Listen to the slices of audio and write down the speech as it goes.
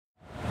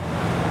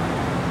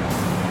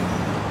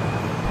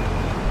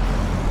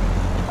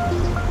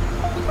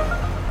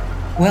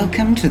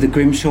Welcome to the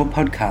Grimshaw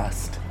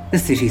Podcast, the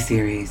City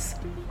Series,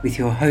 with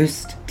your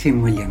host,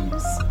 Tim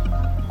Williams.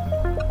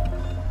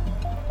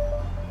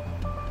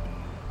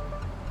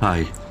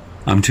 Hi,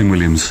 I'm Tim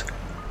Williams.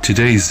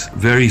 Today's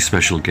very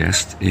special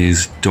guest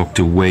is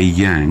Dr. Wei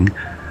Yang,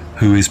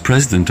 who is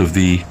president of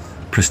the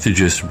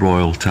prestigious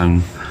Royal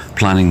Town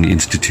Planning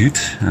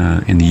Institute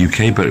in the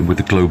UK, but with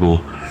a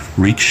global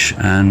reach.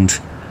 And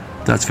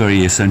that's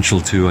very essential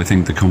to, I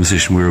think, the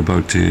conversation we're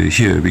about to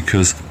hear,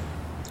 because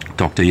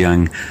Dr.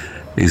 Yang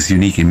is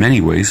unique in many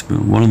ways, but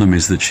one of them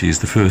is that she is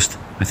the first,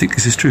 I think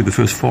this is true, the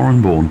first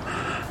foreign-born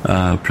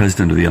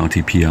president of the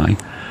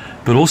RTPI.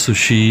 But also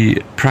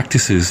she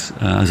practices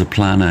as a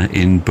planner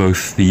in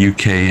both the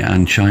UK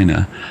and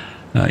China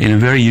in a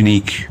very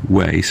unique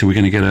way. So we're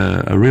going to get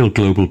a real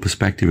global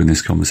perspective in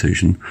this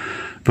conversation.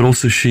 But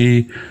also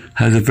she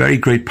has a very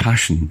great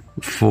passion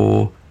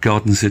for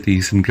garden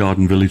cities and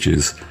garden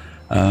villages,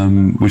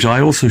 which I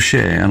also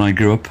share, and I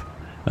grew up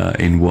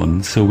in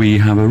one. So we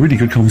have a really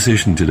good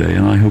conversation today,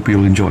 and I hope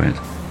you'll enjoy it.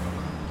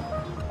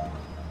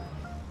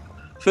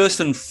 First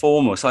and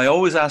foremost, I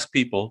always ask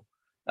people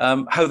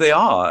how they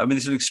are. I mean,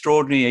 it's an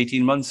extraordinary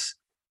 18 months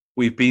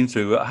we've been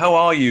through. How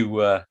are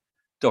you,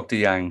 Dr.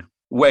 Yang?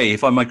 Wei,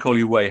 if I might call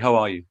you Wei, how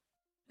are you?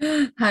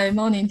 Hi,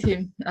 morning,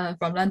 Tim,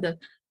 from London.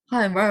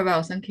 Hi, I'm very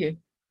well, thank you.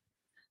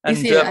 And,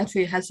 this year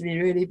actually has been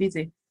really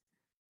busy.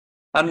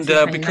 And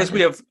because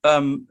we have,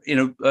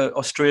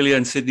 Australia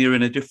and Sydney are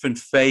in a different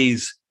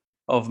phase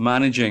of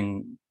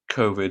managing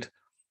COVID,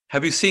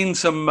 have you seen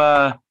some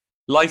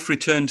life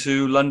return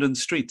to London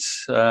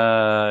streets?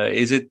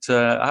 Is it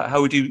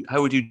how would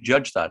you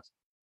judge that?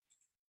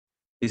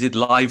 Is it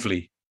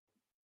lively?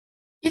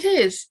 It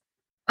is.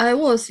 I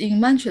was in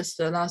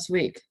Manchester last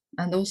week,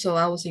 and also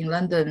I was in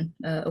London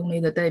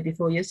only the day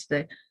before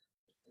yesterday.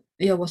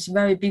 It was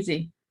very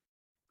busy.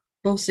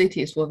 Both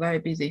cities were very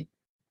busy.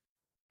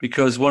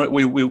 Because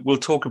we'll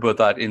talk about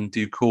that in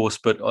due course,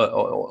 but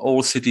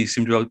all cities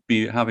seem to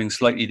be having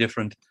slightly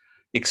different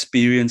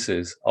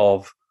experiences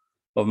of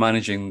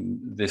managing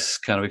this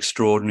kind of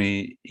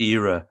extraordinary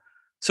era.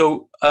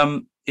 So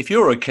if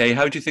you're okay,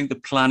 how do you think the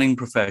planning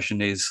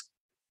profession is?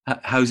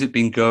 How's it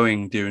been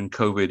going during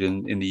COVID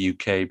in the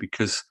UK?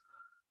 Because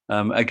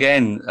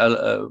again,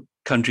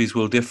 countries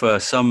will differ.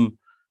 Some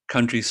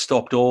countries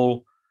stopped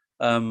all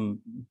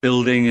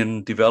building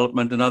and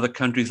development, and other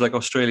countries like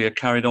Australia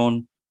carried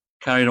on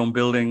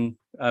building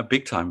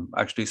big time,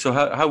 actually. So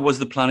how was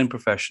the planning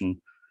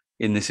profession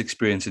in this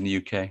experience in the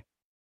UK?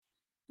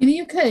 In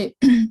the UK,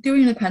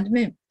 during the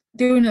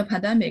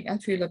pandemic,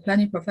 actually the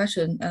planning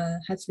profession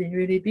has been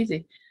really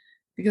busy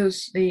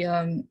because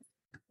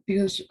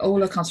all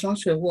the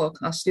construction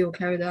work are still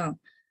carried on,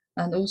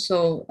 and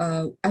also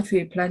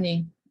actually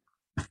planning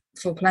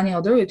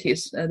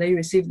authorities, they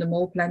received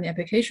more planning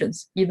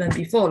applications even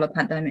before the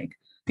pandemic,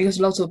 because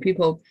lots of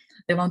people,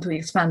 they want to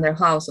expand their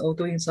house or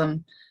doing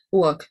some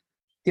work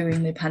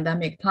during the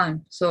pandemic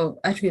time. So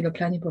actually the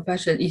planning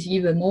profession is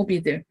even more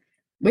busy.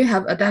 We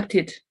have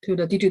adapted to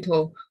the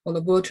digital or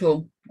the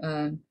virtual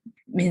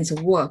means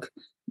of work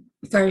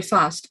very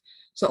fast.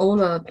 So all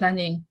the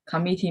planning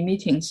committee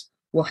meetings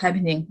were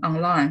happening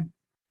online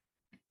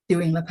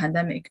during the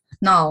pandemic.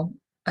 Now,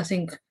 I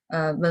think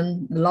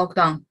when the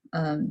lockdown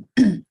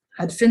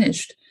had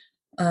finished,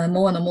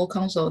 more and more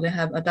council, they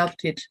have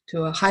adapted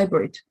to a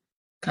hybrid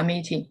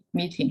committee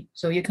meeting.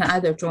 So you can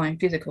either join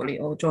physically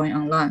or join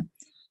online.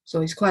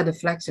 So it's quite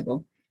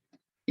flexible.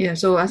 Yeah,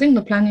 so I think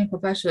the planning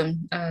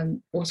profession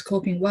was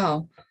coping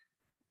well.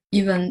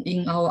 Even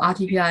in our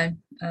RTPI,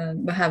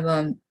 we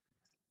have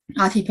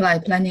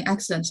RTPI Planning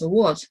Excellence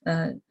Awards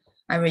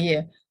every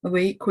year.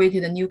 We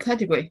created a new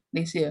category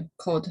this year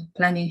called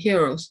Planning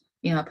Heroes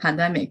in a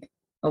Pandemic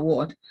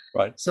Award.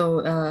 Right.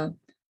 So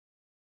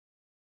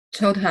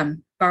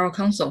Cheltenham Borough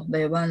Council,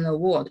 they won the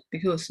award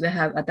because they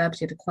have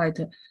adapted quite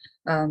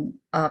a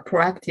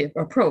proactive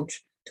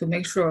approach to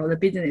make sure the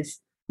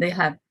business, they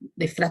have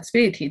the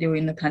flexibility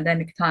during the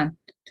pandemic time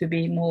to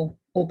be more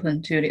open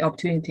to the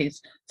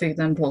opportunities. For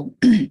example,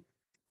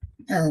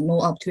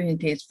 more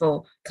opportunities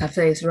for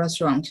cafes,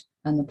 restaurants,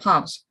 and the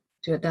pubs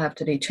to adapt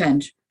to the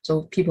change,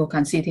 so people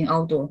can sit in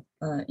outdoor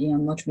in a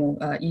much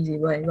more easy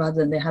way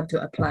rather than they have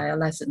to apply a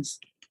license.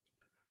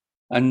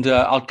 And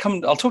I'll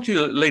talk to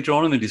you later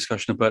on in the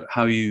discussion about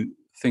how you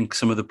think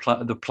some of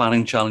the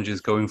planning challenges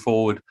going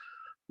forward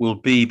will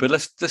be. But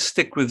let's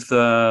stick with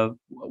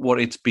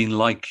what it's been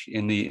like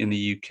in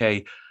the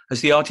UK.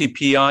 Has the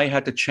RTPI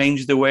had to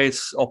change the way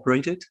it's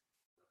operated?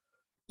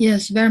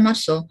 Yes, very much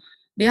so.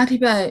 The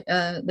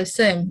RTPI, the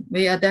same.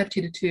 We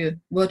adapted to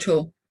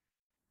virtual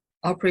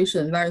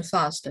operation very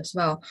fast as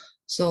well.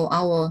 So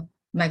our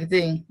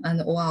magazine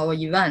and all our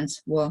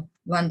events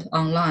went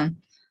online.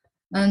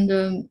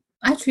 And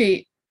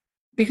actually,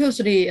 because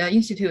the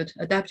institute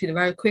adapted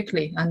very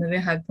quickly, and we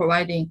have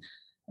providing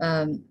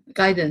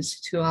guidance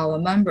to our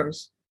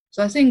members.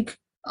 So I think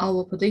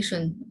our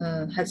position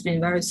has been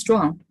very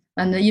strong.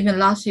 And even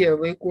last year,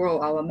 we grew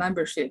our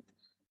membership.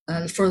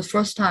 And for the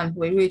first time,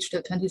 we reached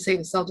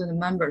 26,000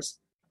 members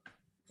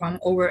from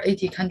over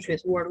 80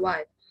 countries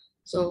worldwide.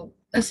 So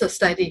that's a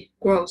steady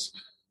growth.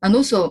 And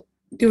also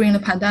during the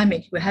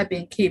pandemic, we have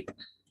been keep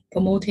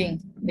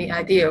promoting the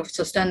idea of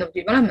sustainable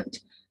development,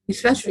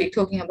 especially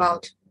talking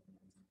about,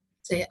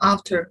 say,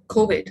 after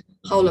COVID,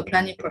 how the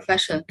planning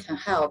profession can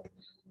help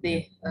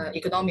the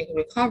economic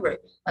recovery.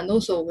 And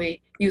also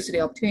we use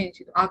the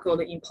opportunity to argue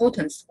the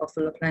importance of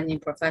the planning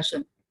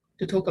profession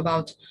to talk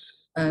about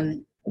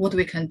what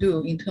we can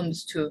do in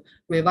terms to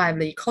revive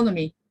the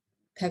economy,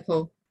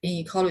 tackle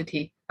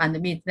inequality, and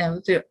meet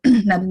net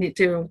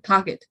zero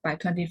target by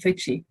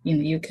 2050 in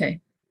the UK.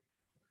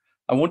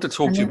 I want to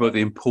talk to you about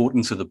the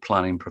importance of the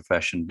planning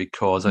profession,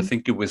 because I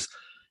think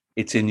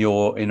it's in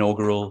your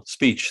inaugural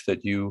speech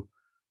that you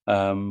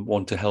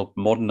want to help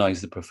modernize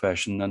the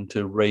profession and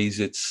to raise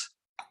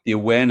the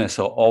awareness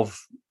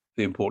of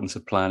the importance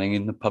of planning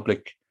in the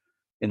public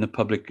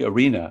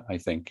arena, I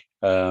think.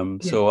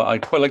 So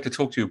I'd quite like to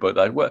talk to you about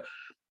that. Well,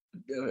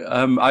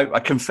 I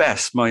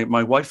confess,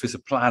 my wife is a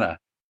planner,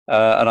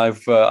 and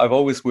I've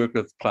always worked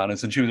with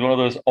planners, and she was one of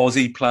those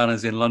Aussie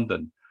planners in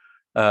London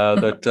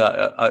that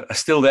are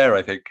still there,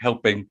 I think,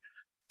 helping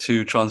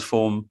to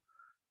transform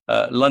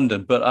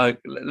London. But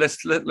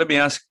let me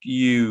ask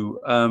you,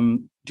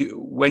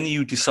 when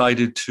you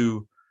decided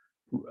to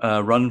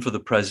run for the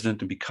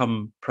president and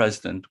become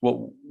president,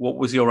 what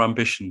was your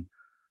ambition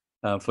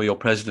for your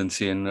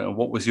presidency, and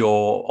what was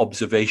your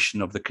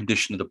observation of the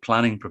condition of the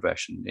planning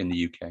profession in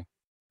the UK?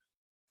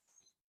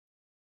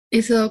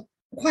 It's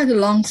quite a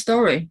long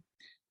story.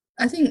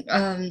 I think,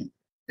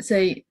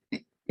 say,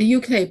 the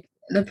UK,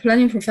 the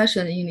planning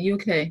profession in the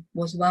UK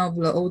was one of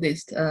the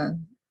oldest.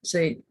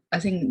 I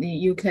think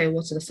the UK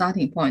was the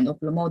starting point of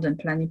the modern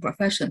planning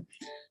profession.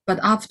 But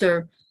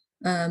after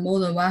more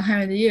than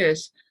 100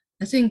 years,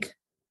 I think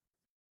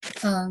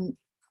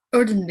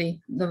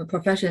urgently the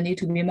profession need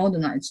to be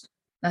modernized.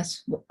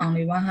 That's on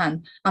the one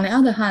hand. On the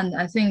other hand,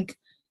 I think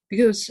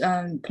because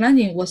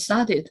planning was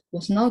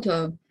not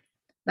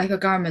like a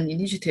government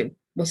initiative,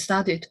 was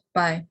started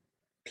by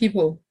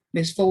people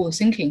with forward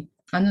thinking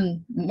and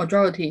then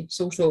majority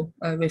social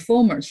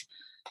reformers.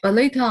 But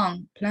later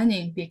on,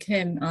 planning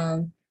became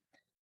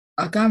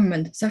a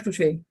government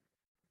secretary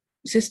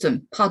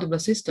system, part of the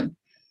system.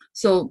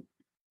 So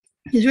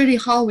it's really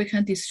how we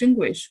can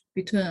distinguish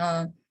between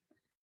a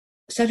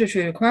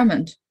statutory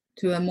requirement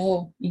to a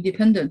more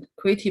independent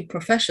creative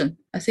profession.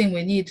 I think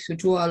we need to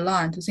draw a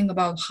line to think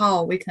about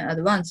how we can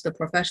advance the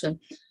profession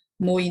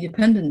more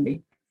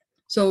independently.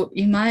 So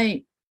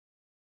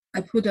I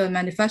put a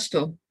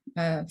manifesto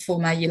for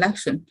my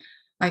election.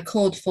 I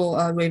called for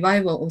a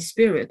revival of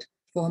spirit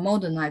for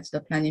modernize the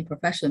planning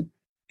profession,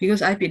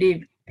 because I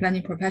believe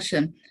planning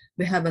profession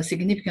will have a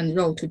significant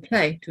role to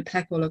play to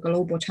tackle the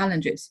global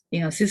challenges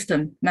in a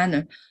system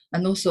manner,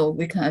 and also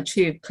we can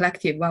achieve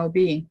collective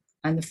well-being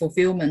and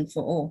fulfillment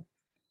for all.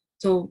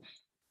 So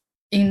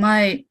in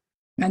my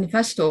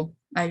manifesto,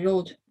 I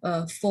wrote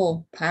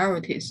 4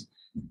 priorities.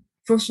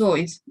 First of all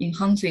is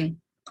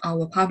enhancing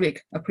our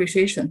public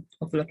appreciation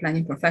of the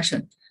planning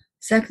profession.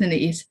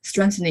 Secondly is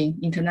strengthening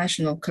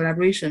international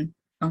collaboration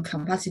on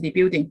capacity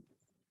building.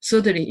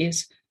 Thirdly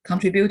is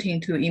contributing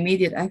to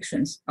immediate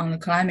actions on the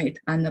climate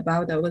and the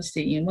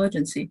biodiversity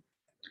emergency.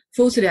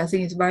 Fourthly, I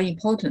think it's very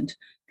important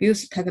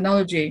because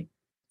technology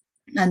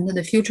and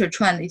the future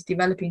trend is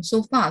developing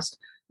so fast.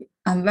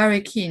 I'm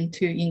very keen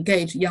to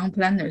engage young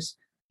planners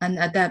and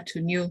adapt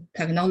to new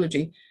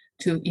technology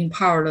to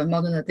empower the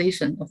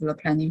modernization of the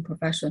planning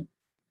profession.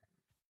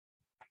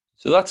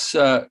 So that's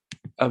a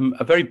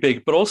very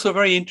big, but also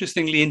very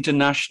interestingly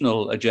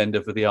international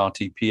agenda for the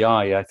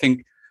RTPI. I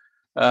think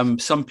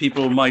some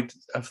people might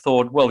have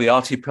thought, well, the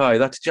RTPI,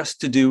 that's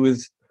just to do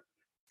with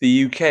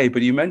the UK.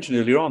 But you mentioned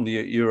earlier on,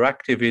 you're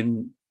active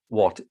in,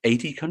 what,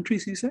 80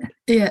 countries, you said?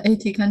 Yeah,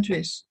 80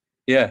 countries.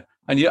 Yeah,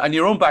 and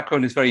your own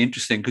background is very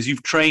interesting because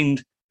you've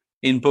trained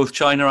in both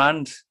China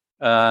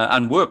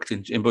and worked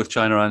in both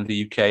China and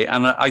the UK.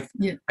 And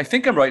I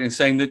think I'm right in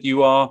saying that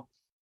you are,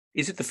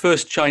 is it the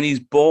first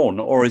Chinese born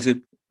or is it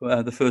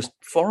the first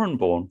foreign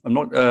born? I'm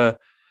not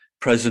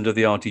president of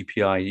the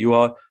RTPI.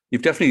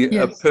 You've definitely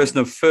a person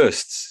of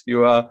firsts.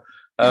 You are.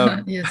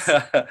 Yes.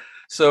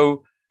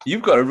 So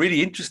you've got a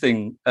really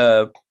interesting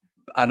and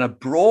a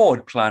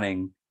broad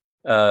planning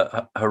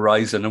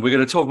horizon, and we're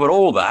going to talk about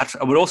all that.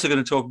 And we're also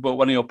going to talk about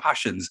one of your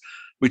passions,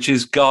 which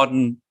is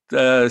garden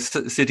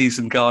cities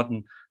and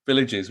garden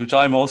villages, which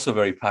I'm also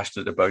very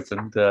passionate about.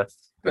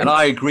 And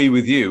I agree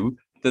with you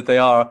that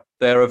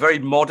they're a very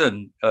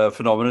modern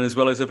phenomenon as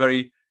well as a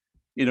very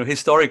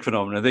historic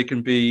phenomenon. They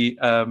can be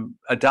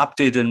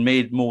adapted and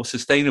made more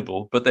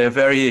sustainable, but they're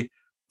very,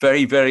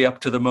 very, very up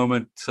to the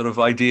moment sort of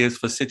ideas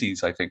for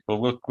cities, I think.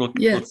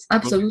 Yes,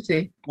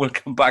 absolutely. We'll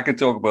come back and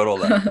talk about all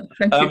that.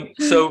 Thank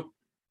you. So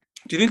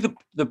do you think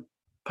the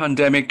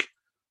pandemic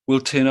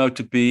will turn out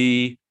to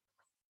be,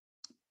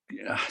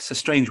 it's a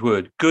strange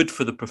word, good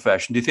for the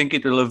profession? Do you think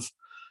it will have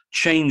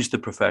changed the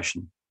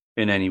profession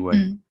in any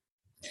way?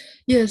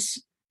 Yes,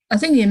 I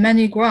think in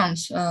many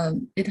grounds,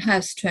 it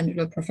has changed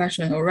the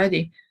profession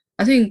already.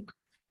 I think,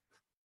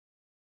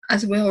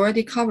 as we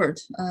already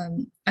covered,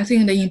 I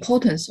think the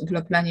importance of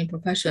the planning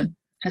profession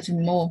has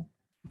been more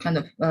kind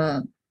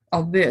of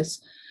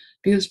obvious,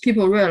 because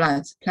people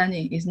realize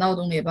planning is not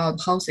only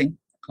about housing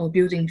or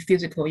building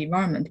physical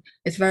environment.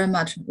 It's very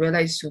much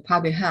relates to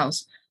public health,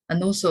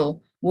 and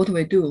also what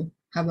we do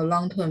have a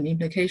long-term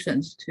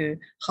implications to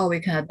how we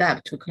can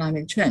adapt to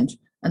climate change.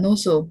 And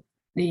also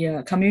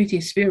the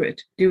community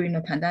spirit during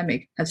the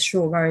pandemic has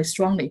shown very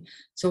strongly.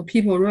 So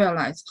people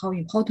realize how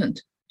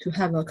important to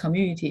have a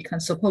community can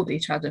support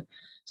each other.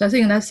 So I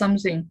think that's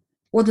something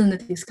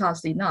wasn't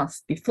discussed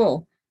enough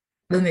before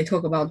when we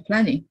talk about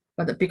planning.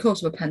 But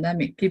because of the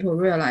pandemic, people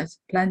realize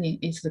planning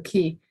is the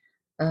key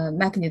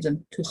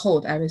mechanism to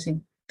hold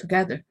everything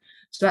together.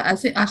 So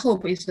I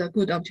hope it's a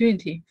good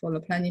opportunity for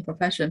the planning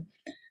profession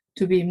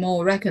to be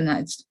more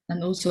recognized,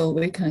 and also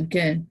we can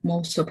gain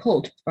more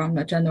support from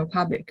the general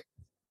public.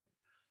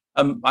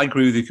 I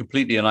agree with you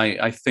completely, and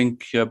I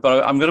think,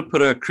 but I'm going to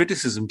put a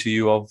criticism to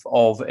you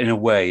of in a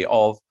way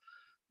of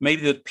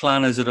maybe that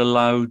planners had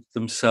allowed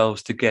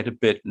themselves to get a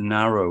bit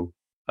narrow.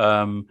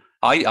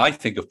 I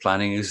think of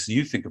planning as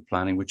you think of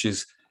planning, which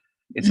is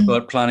it's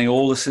about planning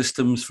all the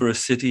systems for a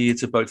city.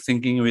 It's about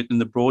thinking of it in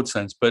the broad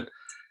sense, but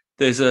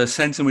there's a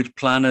sense in which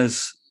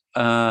planners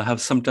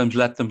have sometimes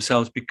let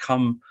themselves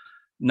become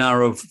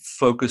narrow,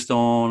 focused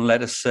on,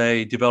 let us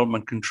say,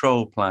 development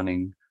control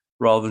planning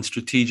rather than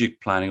strategic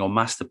planning or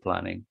master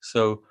planning.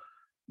 So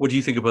what do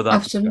you think about that?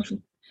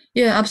 Absolutely.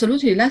 Yeah,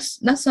 absolutely.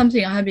 That's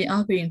something I've been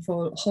arguing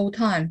for the whole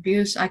time,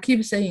 because I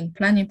keep saying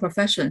planning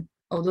profession,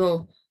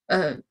 although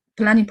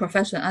planning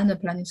profession and the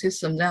planning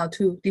system, they are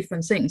two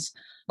different things.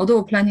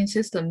 Although planning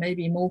system may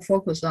be more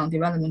focused on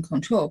development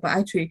control, but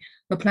actually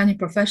the planning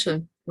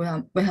profession, we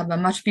have a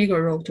much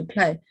bigger role to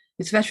play,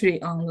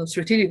 especially on the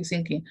strategic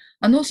thinking.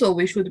 And also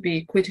we should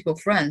be critical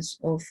friends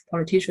of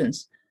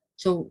politicians.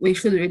 So we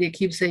should really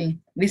keep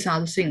saying, these are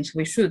the things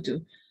we should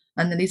do,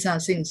 and these are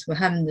things we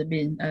haven't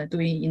been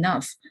doing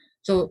enough.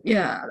 So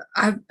yeah,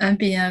 I'm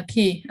being a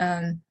key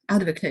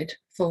advocate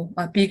for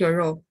a bigger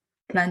role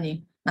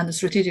planning and the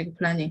strategic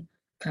planning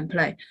can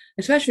play,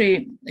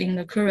 especially in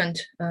the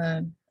current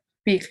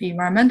big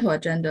environmental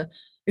agenda.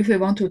 If we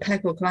want to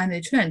tackle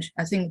climate change,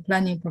 I think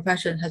planning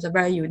profession has a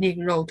very unique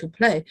role to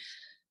play,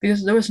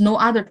 because there is no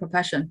other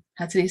profession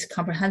has this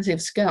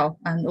comprehensive scale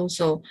and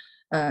also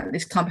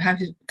these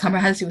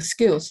comprehensive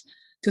skills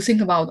to think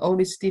about all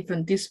these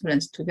different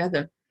disciplines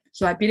together.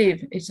 So I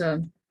believe it's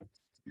a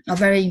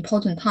very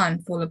important time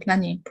for the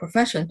planning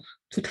profession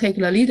to take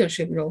the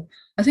leadership role.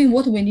 I think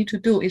what we need to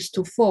do is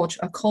to forge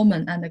a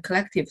common and a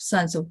collective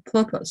sense of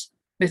purpose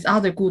with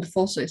other good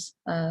forces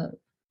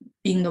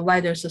in the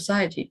wider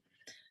society.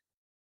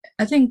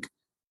 I think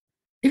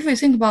if we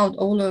think about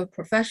all the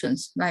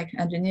professions like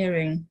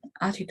engineering,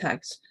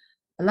 architects,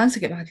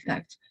 landscape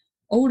architects,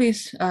 all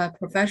these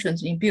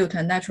professions in built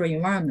and natural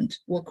environment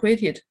were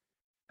created.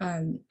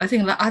 I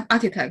think the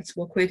architects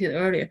were created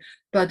earlier,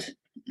 but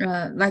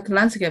like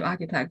landscape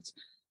architects,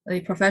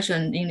 the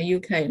profession in the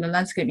UK, the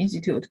Landscape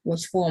Institute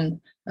was formed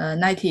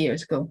 90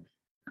 years ago.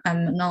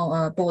 I'm now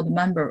a board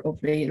member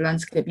of the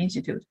Landscape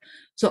Institute.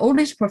 So all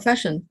these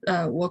professions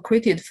were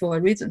created for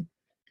a reason,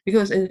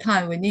 because at the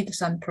time we need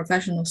some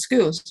professional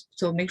skills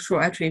to make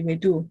sure actually we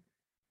do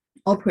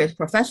operate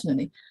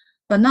professionally.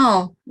 But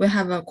now we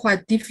have a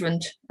quite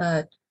different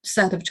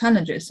set of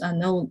challenges,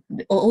 and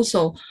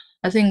also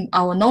I think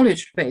our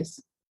knowledge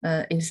base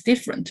is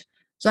different.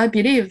 So I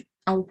believe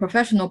our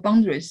professional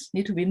boundaries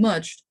need to be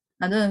merged,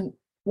 and then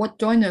what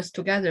joins us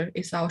together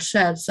is our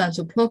shared sense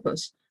of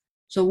purpose.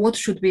 So what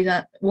should be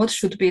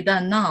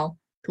done now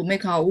to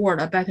make our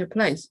world a better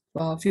place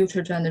for our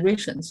future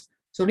generations?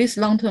 So this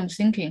long-term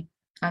thinking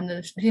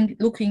and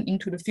looking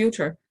into the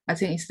future, I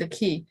think, is the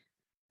key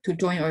to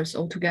join us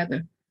all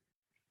together.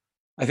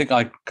 I think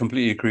I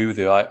completely agree with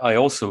you. I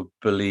also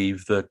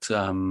believe that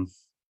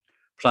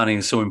planning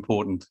is so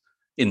important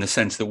in the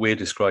sense that we're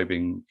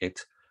describing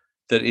it,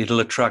 that it'll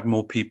attract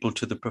more people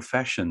to the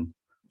profession.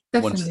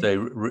 Definitely. Once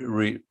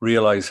they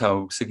realize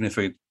how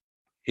significant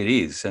it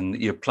is,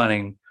 and you're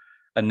planning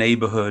a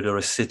neighborhood or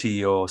a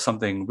city or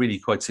something really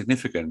quite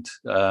significant.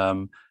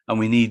 And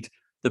we need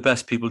the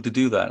best people to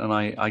do that. And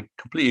I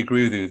completely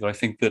agree with you. I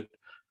think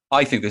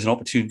there's an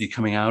opportunity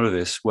coming out of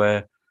this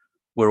where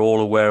we're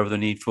all aware of the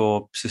need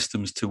for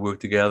systems to work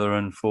together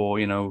and for,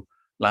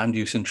 land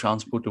use and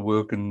transport to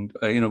work. And,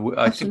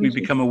 I think we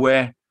become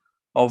aware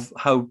of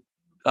how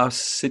our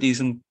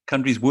cities and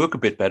countries work a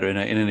bit better in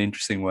an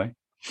interesting way.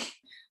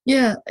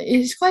 Yeah,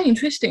 it's quite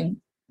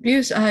interesting,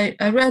 because I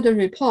read a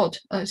report,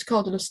 it's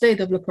called the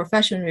State of the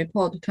Profession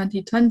Report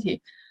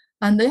 2020,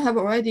 and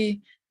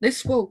they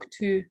spoke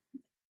to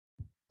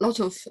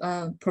lots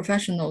of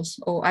professionals,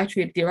 or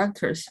actually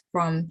directors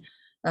from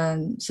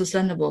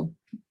sustainable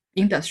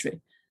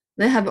industry.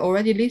 They have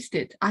already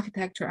listed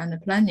architecture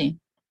and planning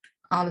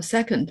are the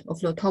second of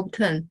the top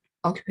 10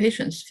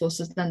 occupations for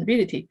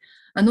sustainability.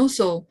 And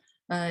also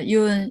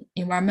UN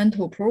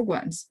environmental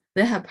programs,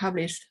 they have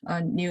published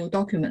a new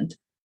document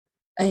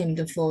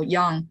aimed for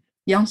young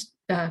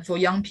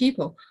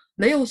people.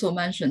 They also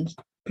mentioned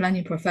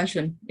planning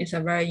profession is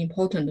a very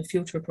important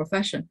future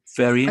profession.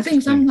 Very interesting. I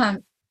think sometimes,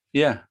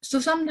 yeah. So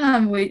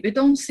sometimes we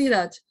don't see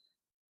that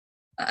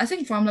I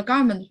think from the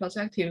government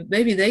perspective,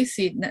 maybe they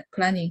see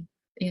planning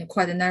in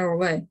quite a narrow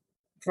way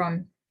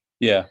from.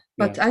 Yeah.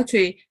 But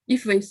actually,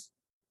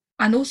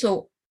 and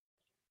also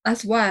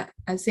that's why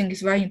I think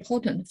it's very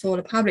important for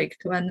the public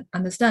to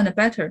understand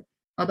better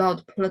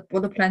about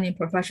what the planning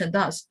profession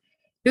does.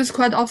 Because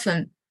quite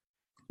often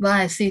when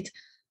I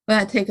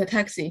take a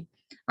taxi,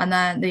 and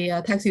then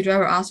the taxi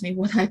driver asks me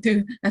what I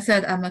do, I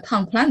said I'm a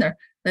town planner.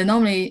 They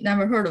normally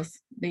never heard of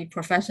the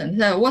profession. They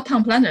said, what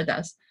town planner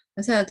does?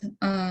 I said,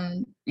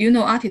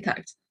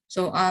 architect.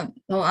 So I'm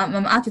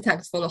an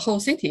architect for the whole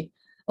city.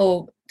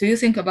 Oh, do you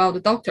think about the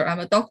doctor? I'm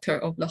a doctor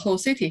of the whole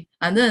city.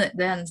 And then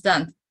they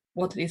understand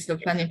what is the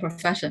planning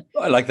profession.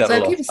 I like that so a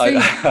lot. I keep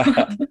saying,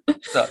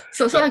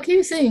 so I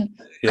keep saying,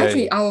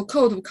 our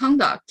code of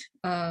conduct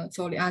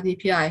for the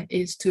RTPI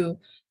is to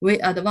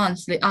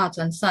advance the arts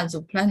and science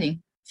of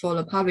planning for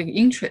the public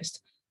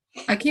interest.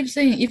 I keep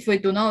saying, if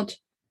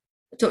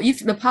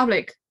the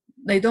public,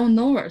 they don't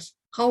know us,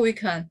 how we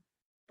can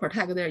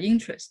protect their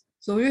interest.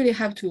 So we really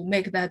have to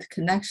make that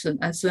connection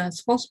as soon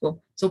as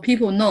possible, so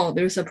people know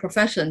there's a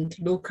profession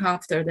to look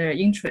after their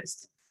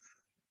interests.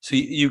 So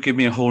you give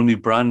me a whole new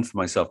brand for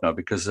myself now,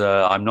 because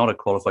I'm not a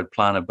qualified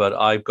planner, but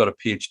I've got a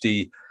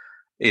PhD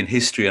in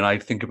history and I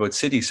think about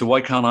cities. So why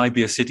can't I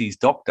be a cities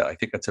doctor? I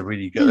think that's a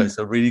really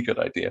good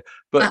idea.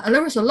 But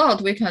there was a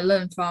lot we can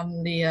learn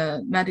from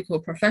the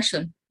medical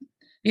profession.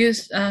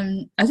 Because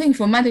I think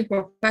for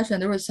medical profession,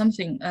 there was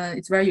something,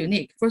 it's very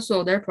unique. First of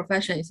all, their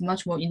profession is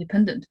much more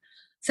independent.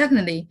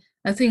 Secondly,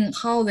 I think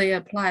how they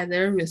apply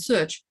their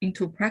research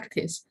into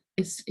practice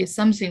is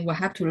something we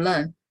have to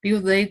learn,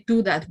 because they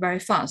do that very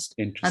fast.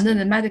 And then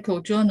the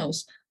medical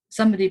journals,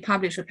 somebody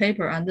publish a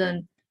paper and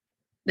then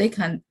they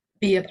can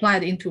be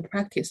applied into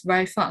practice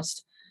very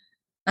fast.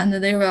 And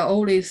there are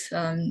always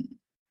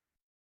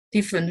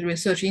different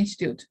research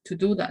institutes to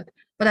do that.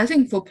 But I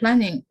think for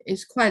planning,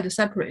 it's quite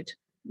separate.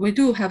 We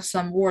do have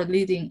some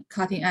world-leading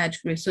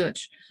cutting-edge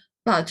research,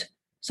 but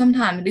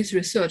sometimes this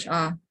research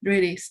are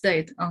really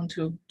stayed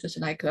onto just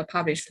like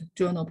published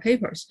journal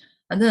papers.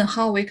 And then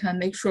how we can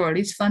make sure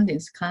these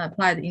findings can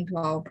apply into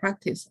our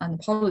practice and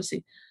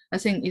policy, I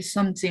think is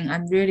something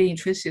I'm really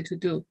interested to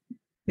do.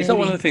 Is that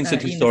one of the things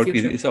that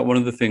historically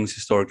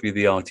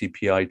the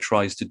RTPI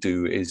tries to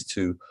do, is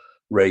to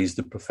raise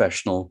the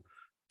professional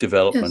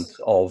development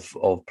of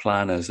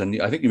planners?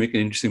 And I think you make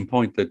an interesting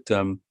point that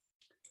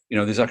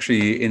there's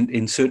actually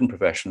in certain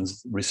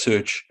professions,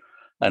 research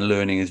and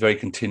learning is very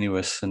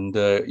continuous, and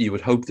you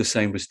would hope the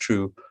same was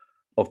true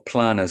of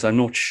planners. I'm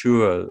not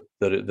sure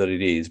that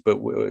it is, but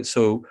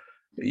so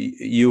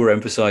you were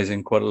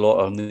emphasizing quite a lot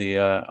on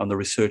the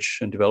research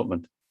and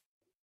development.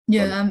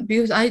 Yeah,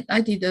 because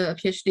I did a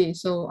PhD,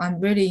 so I'm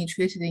really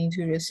interested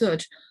into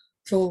research.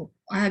 So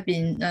I have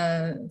been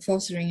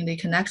fostering the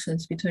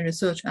connections between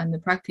research and the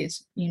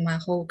practice in my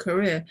whole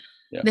career.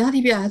 Yeah. The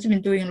RTPI has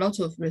been doing lots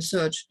of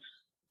research,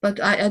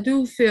 but I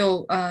do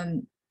feel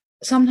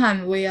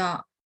sometimes we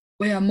are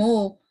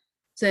more,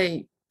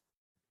 say,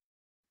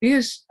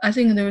 because I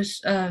think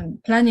there's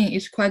planning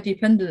is quite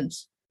dependent.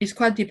 It's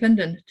quite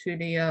dependent to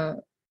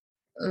the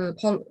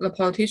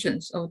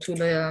politicians or to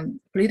the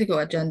political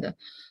agenda.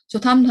 So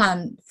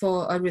sometimes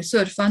for a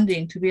research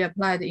funding to be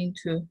applied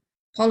into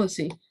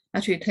policy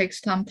actually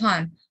takes some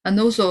time. And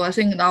also, I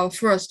think our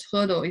first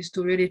hurdle is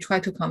to really try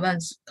to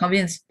convince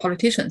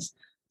politicians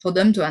for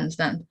them to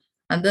understand,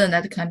 and then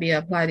that can be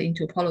applied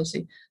into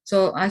policy.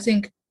 So I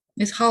think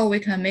it's how we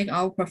can make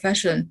our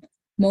profession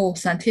more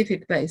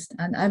scientific based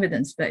and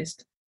evidence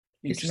based.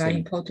 It's very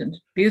important,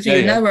 because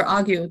you never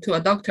argue to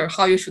a doctor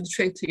how you should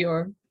treat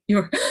your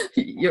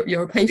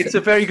patient. It's a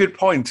very good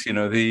point.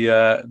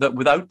 That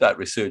without that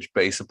research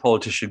base, a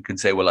politician can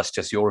say, "Well, that's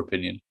just your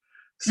opinion."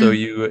 So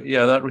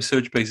that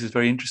research base is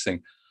very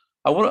interesting.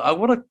 I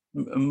want to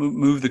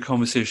move the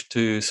conversation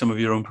to some of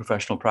your own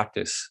professional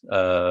practice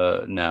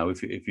now,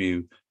 if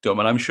you don't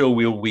mind. I'm sure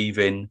we'll weave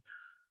in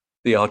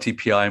the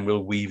RTPI and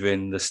we'll weave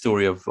in the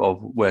story of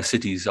where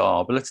cities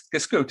are. But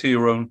let's go to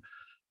your own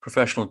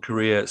professional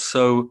career.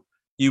 So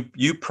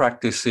you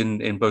practice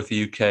in both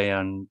the UK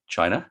and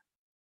China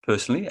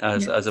personally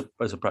as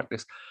a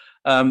practice.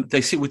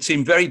 They would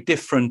seem very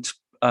different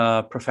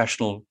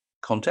professional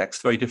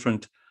context, very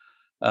different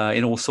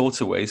in all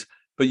sorts of ways.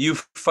 But you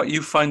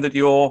find that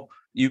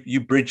you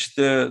bridge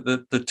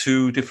the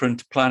two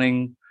different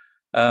planning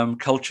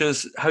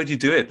cultures. How do you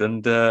do it,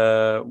 and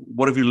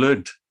what have you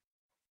learned?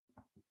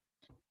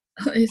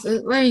 It's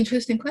a very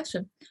interesting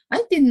question.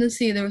 I didn't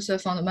see there was a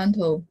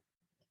fundamental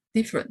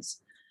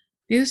difference,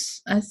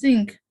 because I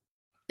think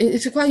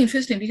it's quite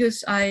interesting,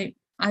 because I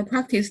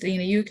practiced in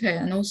the UK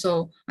and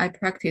also I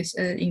practiced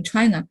in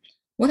China.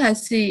 What I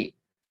see,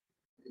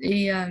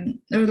 there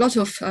are lots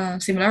of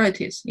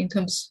similarities in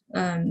terms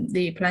of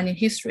the planning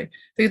history.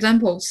 For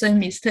example, same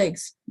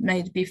mistakes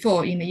made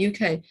before in the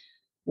UK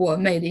were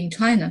made in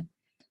China.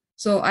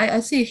 So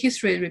I see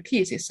history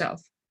repeats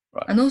itself.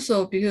 Right. And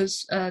also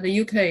because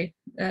the UK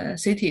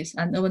cities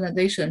and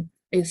urbanization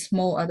is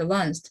more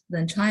advanced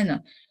than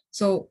China.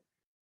 So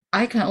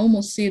I can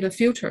almost see the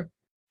future.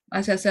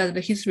 As I said,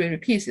 the history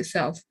repeats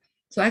itself.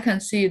 So I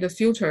can see the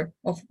future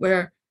of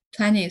where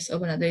Chinese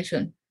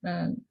urbanization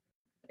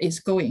is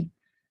going.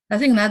 I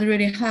think that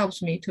really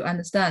helps me to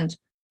understand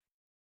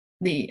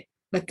the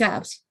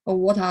gaps or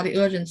what are the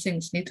urgent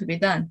things need to be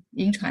done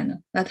in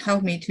China. That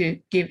helped me to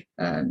give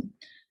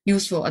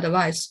useful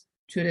advice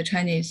to the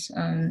Chinese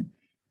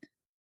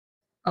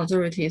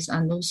authorities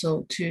and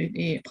also to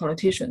the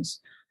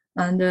politicians.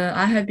 And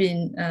I've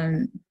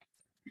been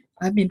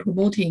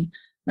promoting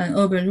an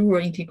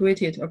urban-rural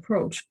integrated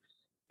approach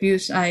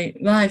because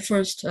when I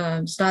first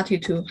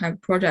started to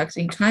have projects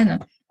in China,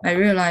 I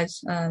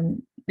realized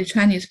the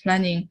Chinese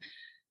planning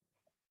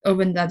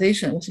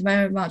urbanization was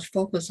very much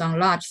focused on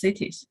large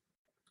cities.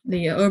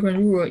 The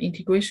urban-rural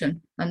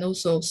integration and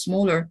also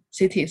smaller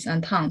cities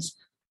and towns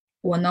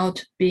were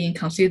not being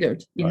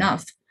considered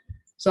enough.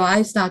 So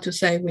I start to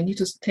say we need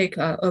to take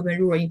an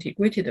urban-rural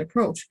integrated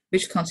approach,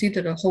 which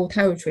considers the whole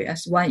territory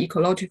as one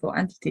ecological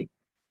entity.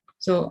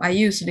 So I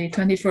use the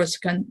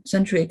 21st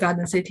century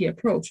garden city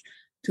approach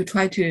to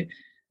try to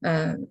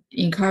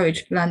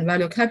encourage land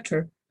value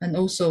capture and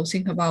also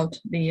think about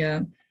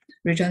the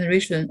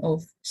regeneration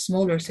of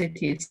smaller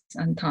cities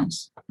and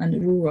towns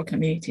and rural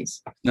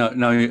communities. Now,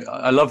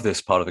 I love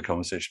this part of the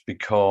conversation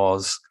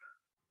because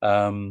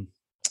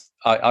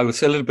I would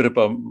say a little bit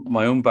about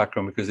my own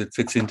background because it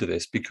fits into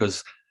this.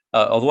 Because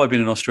although I've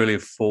been in Australia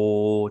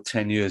for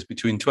 10 years,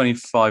 between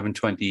 25 and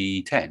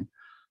 2010,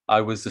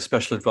 I was the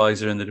special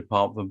advisor in the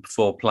Department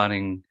for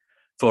Planning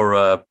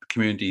for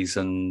communities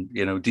and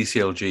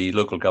DCLG,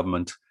 local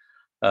government,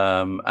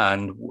 and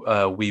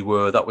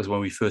that was when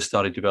we first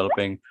started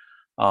developing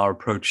our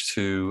approach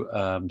to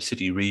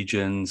city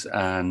regions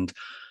and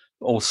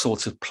all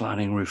sorts of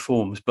planning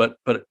reforms. But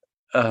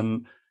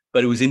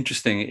it was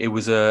interesting. It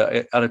was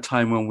at a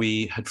time when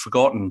we had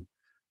forgotten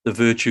the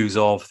virtues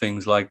of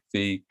things like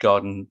the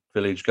garden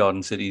village,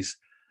 garden cities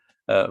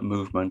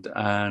movement.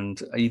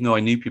 And even though I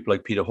knew people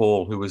like Peter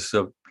Hall, who was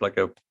like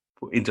a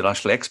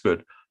international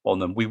expert on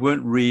them, we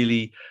weren't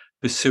really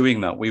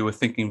pursuing that. We were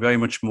thinking very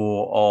much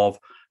more of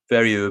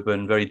very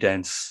urban, very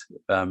dense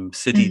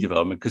city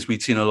development, because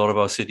we'd seen a lot of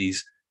our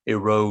cities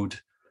erode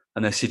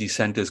and their city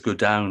centres go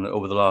down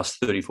over the last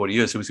 30, 40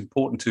 years. So it was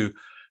important to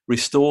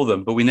restore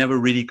them, but we never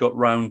really got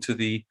round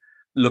to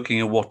looking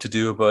at what to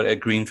do about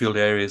greenfield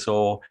areas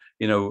or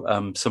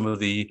some of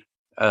the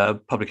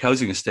public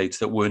housing estates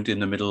that weren't in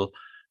the middle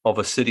of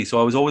a city. So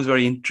I was always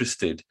very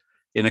interested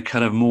in a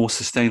kind of more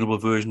sustainable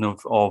version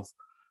of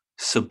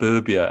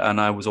suburbia,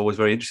 and I was always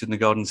very interested in the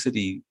garden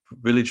city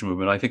village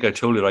movement. I think I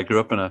told you I grew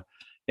up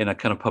in a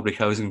kind of public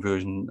housing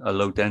version, a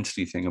low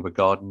density thing of a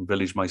garden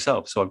village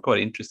myself. So I'm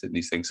quite interested in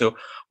these things. So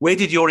where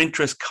did your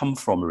interest come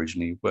from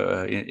originally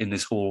in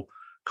this whole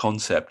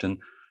concept? And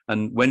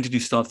when did you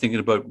start thinking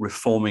about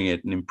reforming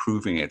it and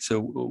improving it? So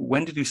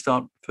when did you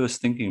start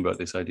first thinking about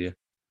this idea?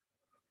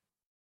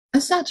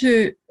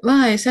 When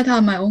I set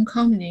up my own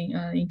company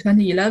in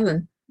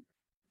 2011,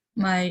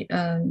 my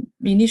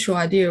initial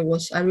idea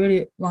was I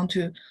really want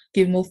to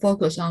give more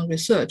focus on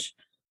research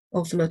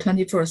of the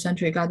 21st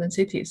century garden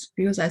cities,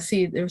 because I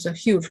see there's a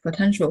huge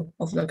potential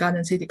of the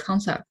garden city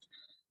concept.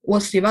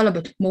 Was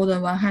developed more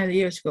than 100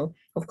 years ago.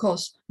 Of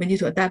course, we need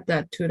to adapt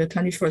that to the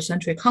 21st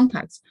century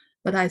context,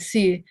 but I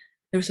see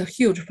there's a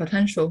huge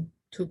potential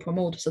to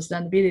promote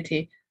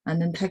sustainability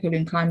and then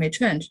tackling climate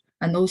change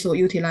and also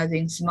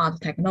utilizing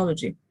smart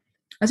technology.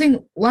 I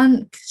think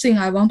one thing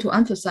I want to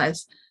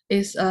emphasize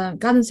is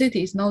garden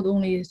city is not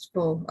only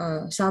for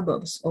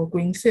suburbs or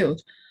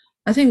greenfield.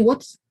 I think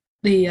what's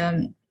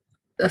the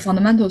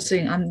fundamental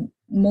thing and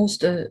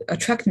most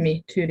attract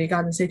me to the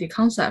garden city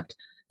concept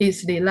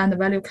is the land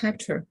value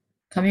capture,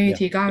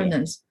 community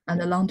governance, and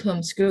the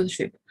long-term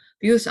stewardship.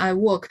 Because I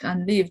worked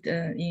and lived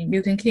in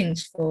Milton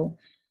Keynes for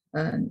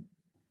 8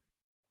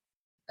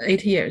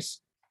 years.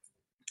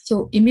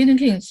 So in Milton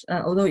Keynes,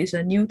 although it's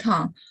a new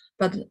town,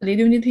 but the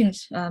Milton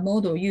Keynes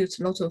model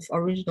used lots of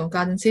original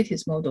garden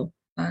cities model.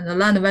 And the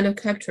land value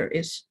capture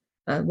is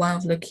one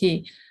of the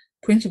key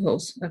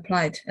principles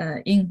applied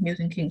in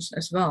Milton Keynes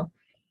as well.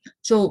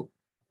 So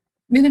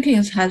Milton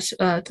Keynes has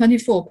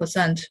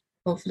 24%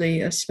 of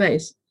the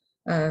space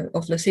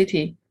of the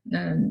city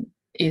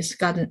is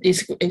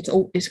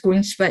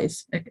green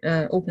space,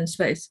 open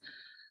space,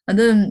 and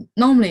then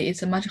normally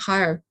it's a much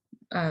higher.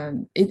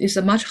 It is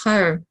a much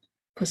higher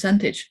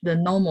percentage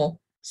than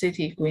normal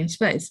city green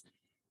space,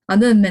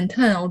 and then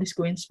maintain all this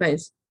green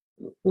space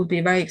would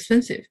be very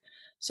expensive.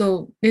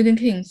 So Milton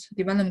Keynes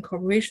Development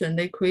Corporation,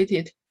 they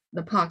created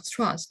the Parks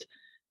Trust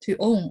to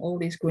own all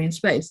this green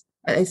space.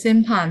 At the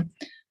same time,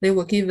 they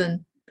were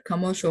given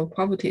commercial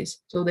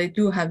properties, so they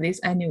do have this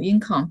annual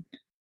income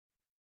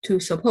to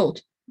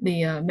support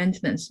the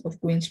maintenance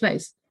of green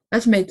space.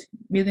 That's made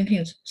Milton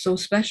Keynes so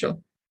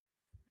special.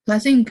 So I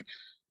think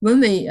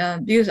when we,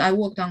 because I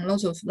worked on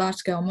lots of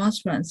large-scale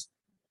master plans,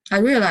 I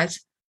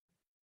realized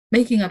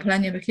making a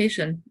planning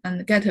application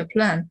and get a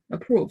plan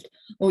approved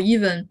or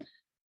even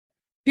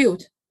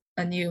build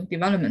a new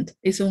development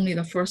is only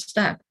the first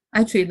step.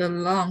 Actually, the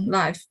long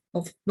life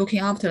of looking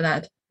after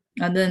that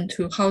and then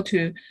to how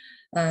to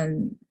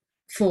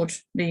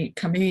forge the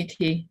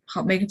community,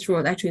 how make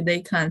sure that actually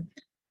they can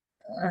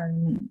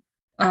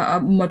a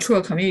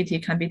mature community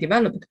can be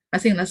developed. I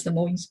think that's the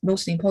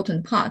most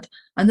important part.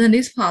 And then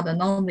this part are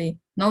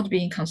not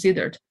being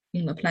considered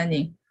in the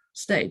planning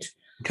stage.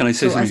 Can I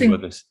say something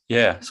about this?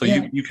 Yeah. So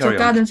yeah. you carry on. So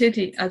garden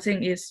city, I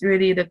think, is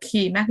really the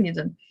key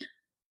mechanism,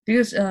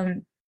 because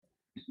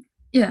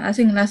I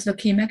think that's the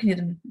key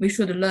mechanism we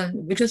should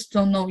learn. We just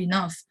don't know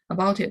enough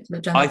about it,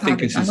 the general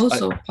public and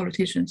also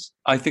politicians.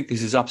 I think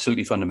this is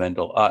absolutely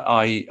fundamental.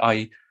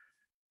 I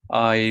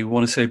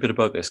want to say a bit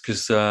about this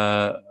because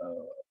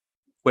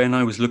when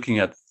I was looking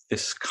at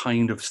this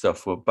kind of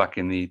stuff back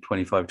in the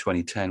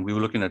 2010, we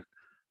were looking at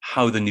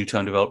how the new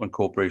town development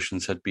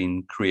corporations had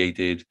been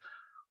created,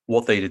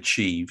 what they'd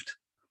achieved,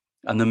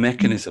 and the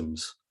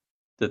mechanisms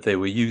that they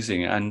were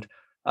using. And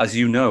as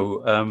you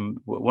know,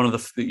 one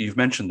of you've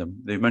mentioned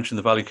them. They've mentioned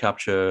the value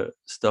capture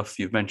stuff.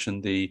 You've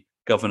mentioned the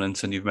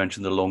governance, and you've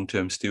mentioned the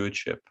long-term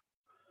stewardship.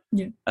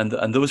 Yeah. And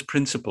those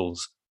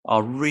principles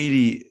are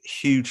really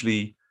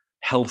hugely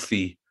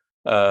healthy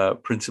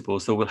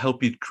principles that will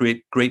help you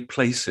create great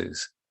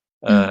places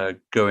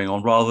going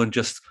on, rather than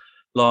just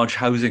large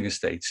housing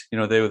estates. You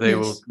know,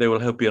 they will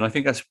help you, and I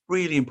think that's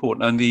really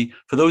important. And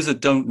for those that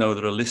don't know,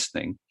 that are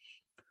listening,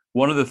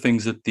 one of the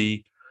things that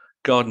the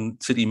Garden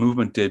City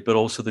movement did, but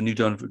also the new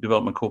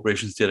development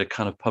corporations did a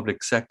kind of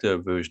public sector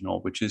version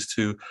of, which is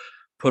to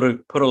put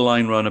a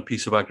line around a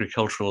piece of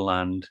agricultural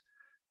land,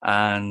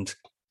 and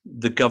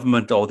the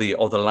government or the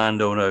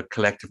landowner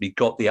collectively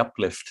got the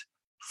uplift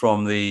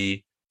from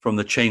the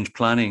change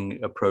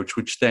planning approach,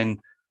 which then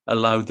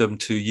allowed them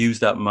to use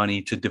that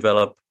money to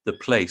develop the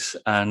place.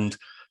 And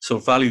so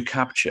value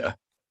capture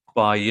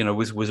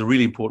was a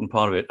really important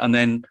part of it. And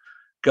then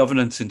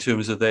governance, in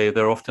terms of they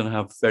often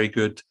have very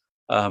good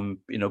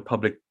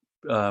public,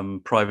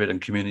 private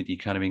and community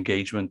kind of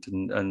engagement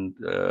and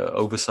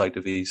oversight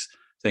of these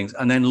things.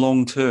 And then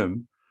long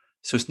term,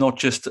 so it's not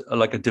just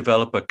like a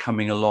developer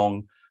coming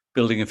along,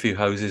 building a few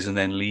houses and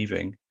then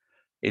leaving.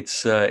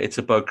 It's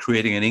about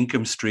creating an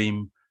income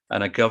stream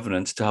and a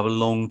governance to have a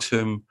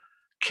long-term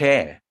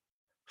care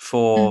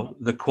for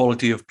the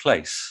quality of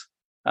place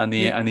and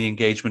the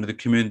engagement of the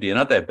community. And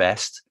at their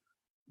best,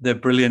 they're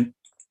brilliant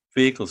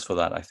vehicles for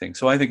that, I think.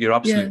 So I think you're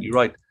absolutely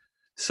right.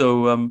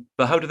 So,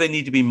 but how do they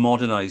need to be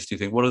modernized, do you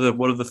think? What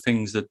are the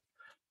things that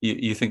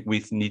you think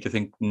we need to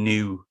think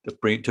new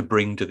to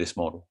bring to this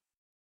model?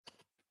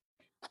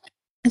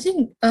 I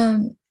think,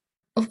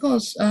 of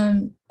course,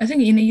 I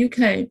think in the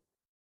UK,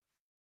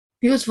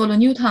 because for the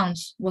new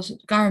towns was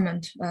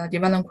government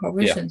development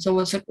corporation, so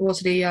was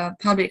the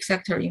public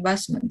sector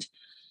investment.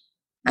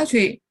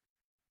 Actually,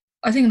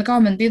 I think the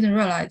government didn't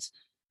realize.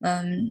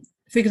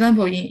 For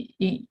example,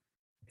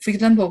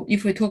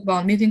 if we talk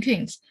about Milton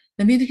Keynes,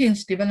 the Milton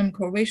Keynes Development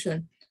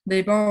Corporation,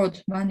 they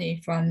borrowed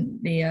money from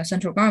the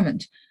central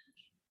government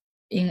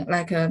in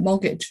like a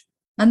mortgage,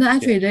 and then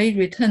actually they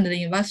returned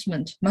the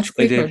investment much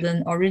quicker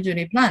than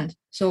originally planned.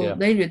 So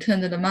they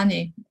returned the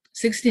money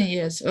 16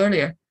 years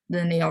earlier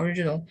than the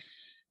original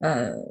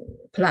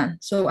plan.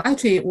 So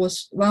actually it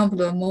was one of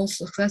the most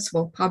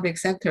successful public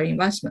sector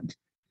investment.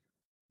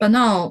 But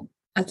now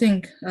I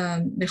think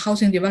the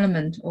housing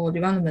development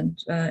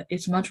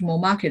is much more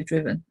market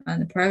driven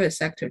and private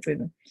sector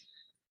driven.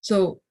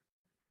 So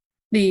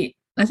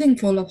I think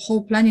for the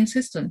whole planning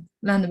system,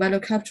 land value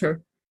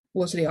capture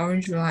was the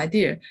original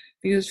idea,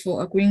 because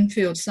for a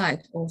greenfield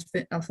site or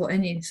for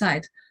any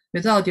site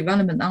without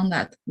development on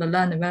that, the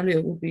land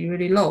value would be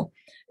really low.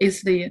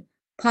 It's the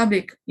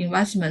public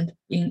investment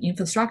in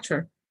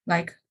infrastructure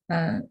like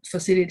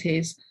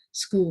facilities,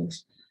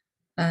 schools,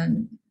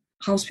 and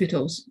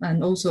hospitals,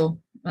 and also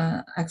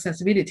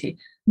accessibility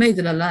made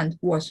the land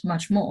worth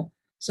much more.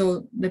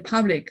 So the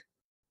public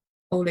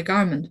or the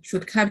government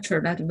should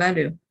capture that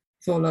value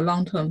for the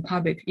long-term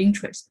public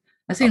interest.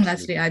 I think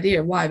that's the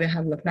idea why we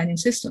have the planning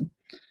system.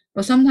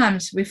 But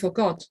sometimes we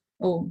forgot,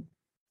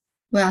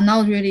 we are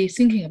not really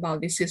thinking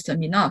about this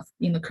system enough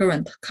in the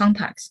current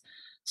context.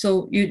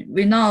 So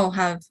we now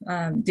have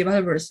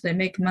developers, they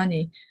make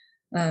money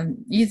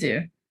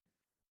easier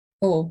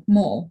or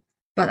more,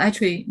 but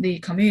actually the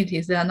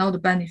communities, they are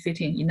not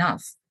benefiting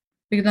enough.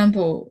 For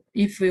example,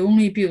 if we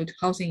only build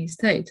housing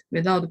estate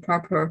without the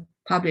proper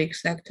public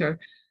sector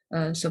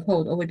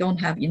support, or we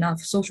don't have enough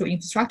social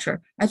infrastructure,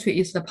 actually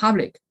it's the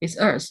public, it's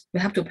us. We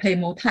have to pay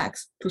more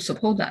tax to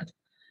support that.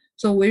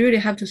 So we really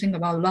have to think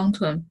about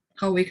long-term,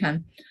 how we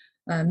can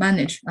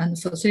manage and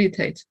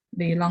facilitate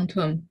the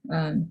long-term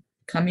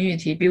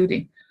community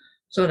building.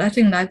 So I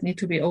think that needs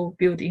to be all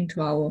built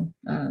into our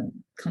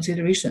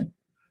consideration.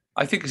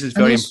 I think this is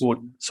very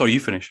important. Sorry,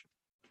 you finish.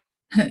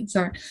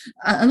 Sorry.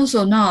 And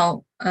also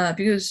now,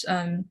 because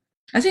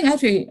I think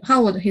actually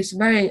Howard, he's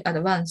very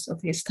advanced of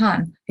his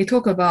time. He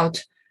talked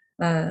about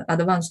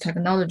advanced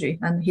technology,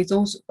 and he's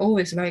also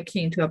always very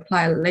keen to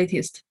apply the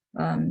latest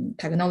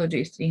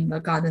technologies in the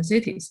garden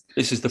cities.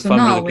 This is the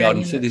founder of the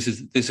Garden City.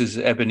 This is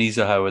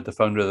Ebenezer Howard, the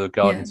founder of the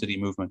Garden City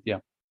movement.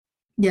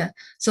 Yeah.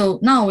 So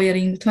now we are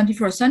in the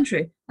 21st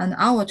century, and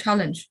our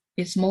challenge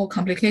is more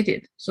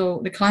complicated.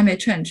 So the climate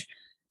change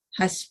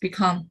has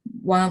become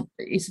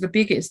is the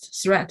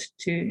biggest threat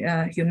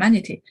to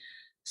humanity.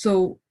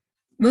 So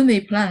when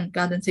we plan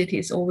garden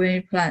cities or when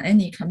we plan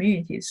any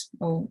communities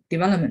or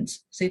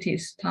developments,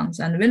 cities, towns,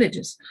 and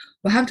villages,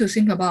 we have to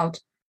think about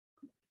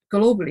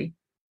globally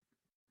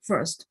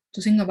first,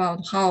 to think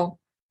about how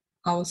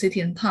our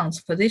city and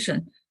towns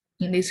position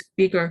in this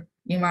bigger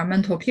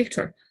environmental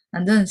picture,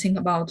 and then think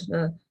about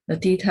the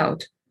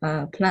detailed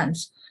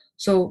plans.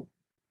 So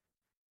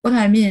what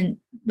I mean,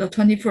 the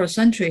 21st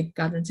century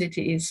garden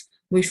city is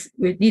we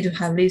need to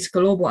have this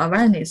global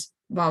awareness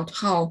about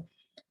how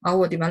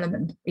our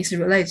development is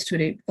related to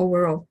the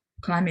overall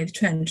climate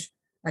change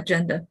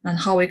agenda and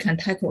how we can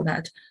tackle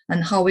that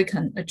and how we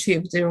can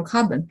achieve zero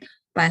carbon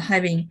by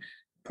having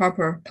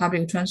proper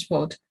public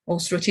transport or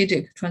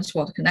strategic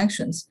transport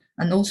connections,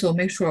 and also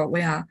make sure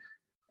we are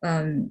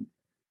kind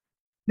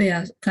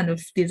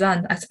of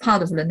designed as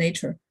part of the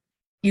nature,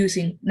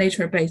 using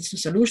nature-based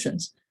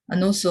solutions.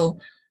 And also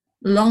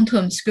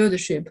long-term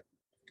stewardship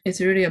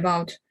is really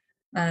about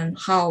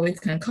how we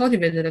can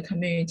cultivate the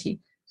community.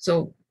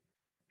 So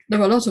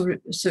there are lots of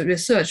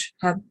research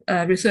have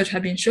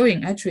been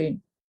showing actually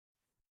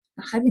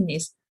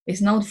happiness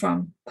is not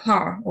from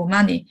power or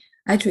money.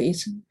 Actually,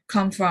 it's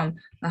come from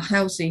a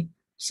healthy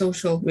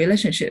social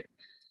relationship.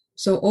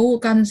 So all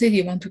garden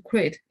city want to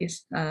create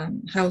is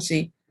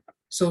healthy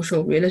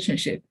social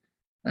relationship.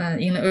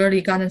 In the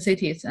early garden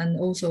cities and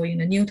also in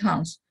the new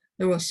towns,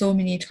 there were so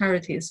many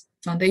charities,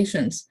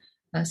 foundations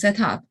set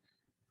up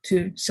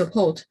to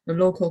support the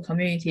local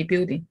community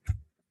building.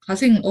 I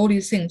think all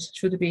these things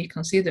should be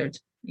considered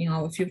in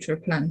our future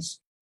plans.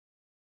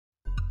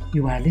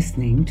 You are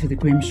listening to the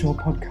Grimshaw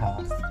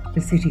Podcast,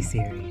 the City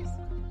Series,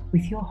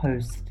 with your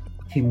host,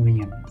 Tim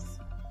Williams.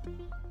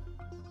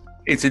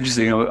 It's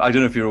interesting, I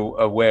don't know if you're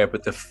aware,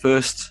 but the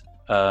first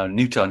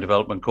Newtown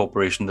Development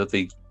Corporation that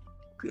the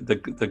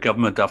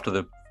government after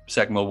the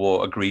Second World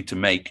War agreed to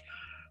make,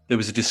 there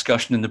was a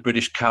discussion in the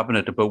British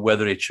cabinet about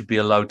whether it should be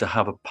allowed to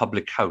have a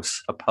public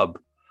house, a pub.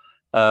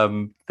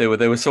 They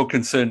were so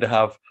concerned to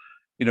have,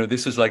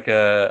 this was like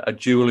a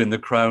jewel in the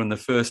crown, the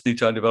first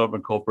Newtown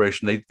Development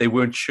Corporation. They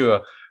weren't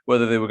sure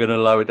whether they were going to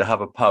allow it to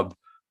have a pub,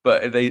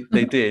 but they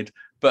did.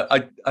 But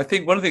I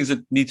think one of the things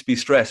that needs to be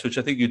stressed, which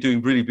I think you're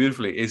doing really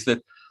beautifully, is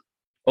that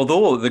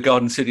although the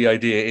Garden City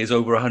idea is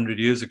over 100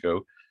 years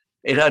ago,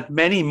 it had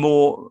many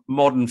more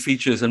modern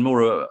features and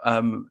more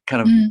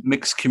kind of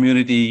mixed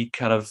community,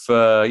 kind of,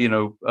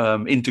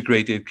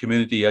 integrated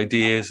community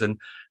ideas, and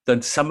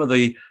than some of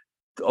the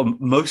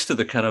most of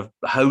the kind of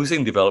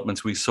housing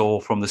developments we saw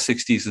from the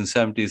 60s and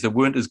 70s that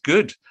weren't as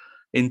good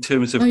in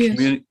terms of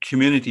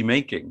community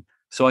making.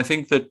 So I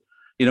think that,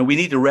 we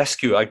need to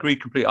rescue, I agree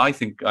completely,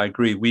 I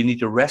agree, we need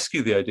to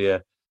rescue the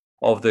idea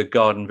of the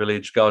garden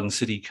village, garden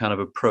city kind of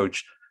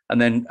approach, and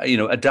then,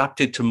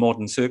 adapt it to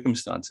modern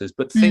circumstances.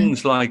 But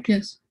things like,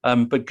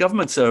 but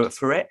governments are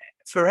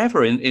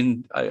forever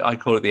in I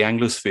call it the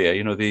Anglosphere,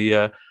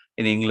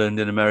 in England,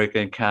 in America,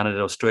 in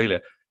Canada,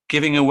 Australia,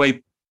 giving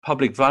away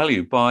public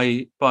value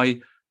by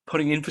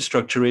putting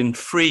infrastructure in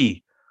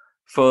free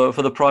for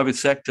the private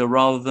sector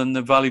rather than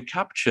the value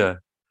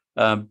capture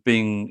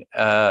being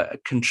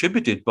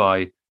contributed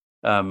by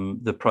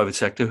the private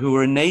sector, who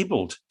are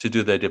enabled to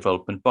do their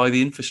development by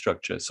the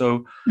infrastructure.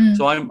 So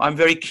I'm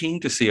very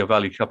keen to see a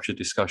value capture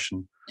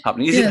discussion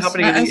happening. Is it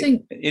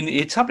happening?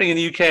 It's happening in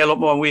the UK a lot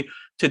more.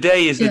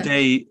 Today is the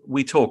day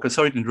we talk.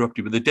 Sorry to interrupt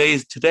you, but today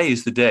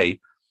is the day.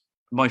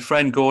 My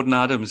friend Gordon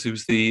Adams,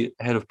 who's the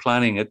head of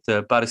planning at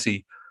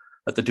Battersea,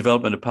 at the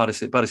development of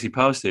Battersea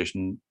Power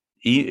Station,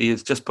 he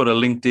has just put a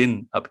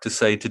LinkedIn up to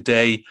say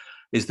today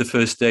is the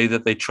first day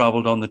that they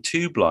travelled on the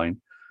tube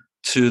line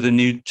to the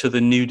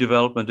new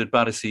development at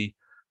Battersea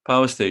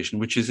Power Station,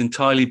 which is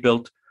entirely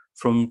built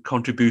from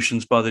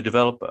contributions by the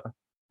developer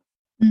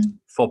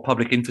for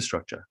public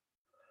infrastructure.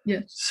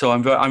 Yes. So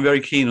I'm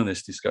very keen on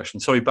this discussion.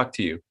 Sorry, back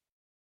to you.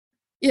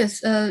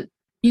 Yes.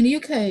 In the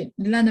UK,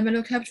 land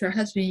value capture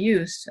has been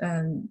used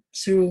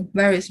through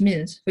various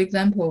means. For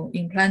example,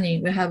 in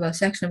planning, we have a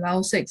Section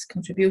 106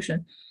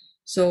 contribution.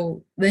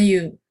 So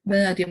when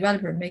a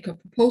developer make a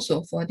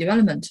proposal for a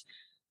development,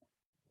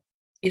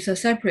 it's a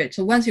separate.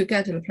 So once you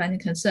get the planning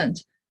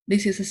consent,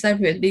 this is a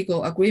separate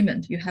legal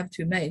agreement you have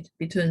to make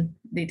between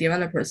the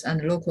developers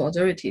and the local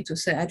authority to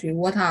say actually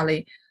what are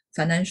the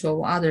financial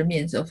or other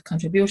means of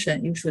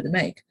contribution you should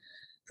make.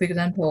 For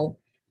example,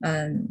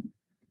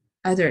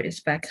 either it's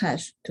by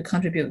cash to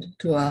contribute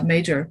to a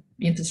major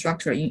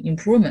infrastructure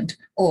improvement,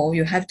 or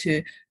you have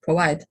to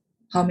provide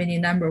how many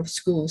number of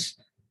schools,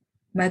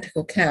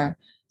 medical care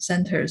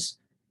centers,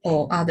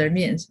 or other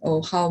means,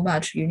 or how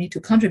much you need to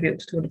contribute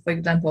to, for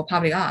example,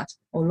 public art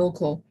or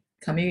local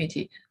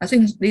community. I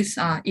think these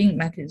are in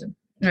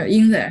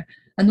there.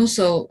 And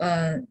also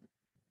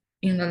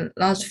in the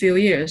last few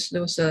years,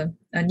 there was a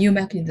new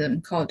mechanism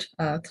called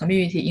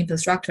community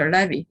infrastructure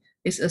levy.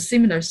 It's a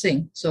similar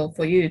thing. So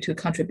for you to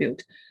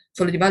contribute,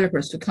 for the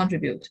developers to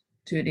contribute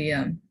to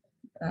the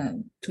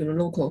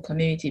local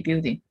community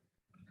building.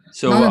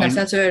 So not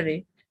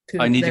necessarily to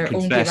their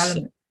own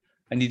development.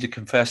 I need to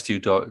confess to you,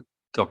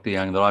 Dr.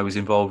 Yang, that I was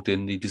involved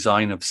in the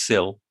design of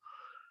SIL,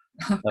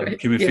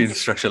 community Yes.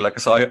 infrastructure.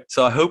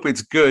 So I hope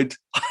it's good.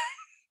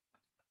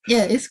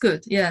 Yeah, it's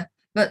good. Yeah,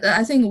 but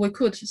I think we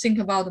could think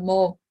about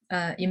more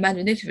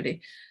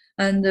imaginatively,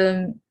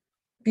 and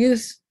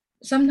because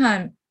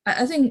sometimes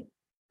I think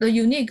the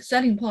unique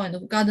selling point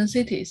of garden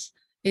cities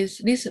is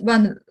this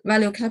one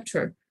value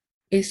capture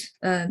is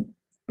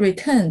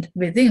retained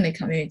within the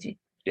community.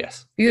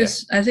 Yes.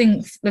 Because I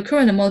think the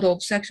current model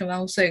of Section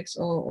 106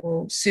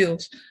 or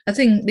SEALs, I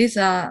think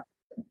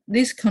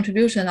these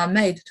contributions are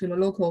made to the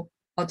local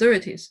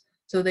authorities,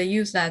 so they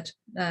use that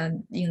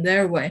in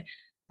their way.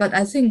 But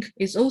I think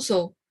it's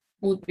also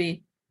would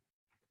be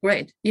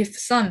great if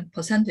some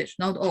percentage,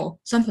 not all,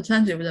 some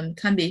percentage of them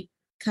can be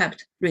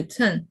kept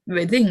returned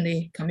within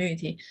the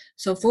community.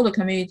 So for the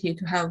community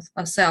to have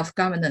a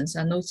self-governance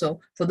and also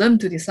for them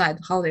to decide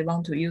how they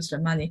want to use the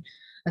money,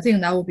 I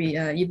think that would be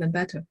even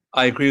better.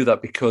 I agree with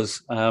that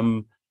because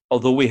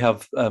although we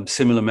have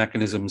similar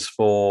mechanisms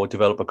for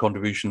developer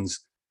contributions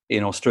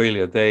in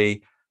Australia,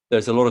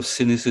 there's a lot of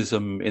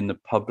cynicism in the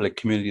public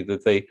community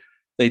that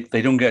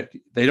they don't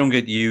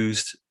get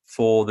used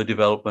for the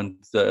development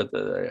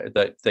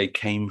that they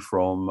came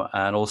from,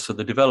 and also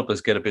the developers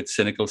get a bit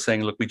cynical,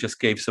 saying, "Look, we just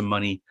gave some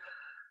money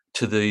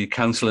to the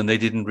council, and they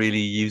didn't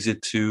really use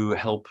it to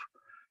help,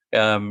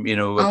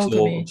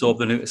 absorb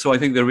the new." So I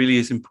think there really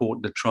is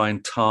important to try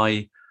and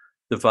tie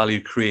the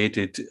value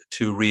created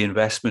to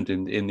reinvestment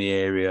in the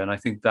area, and I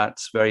think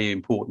that's very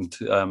important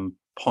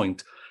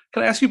point.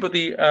 Can I ask you about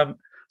the?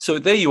 So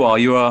there you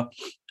are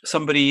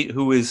somebody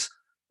who is.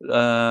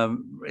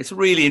 It's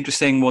really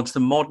interesting. Wants to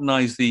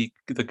modernize the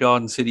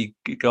garden city,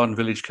 garden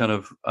village kind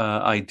of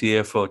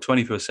idea for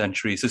 21st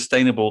century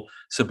sustainable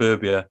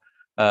suburbia.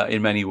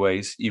 In many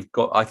ways, you've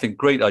got, I think,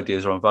 great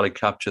ideas around value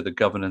capture, the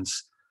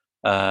governance,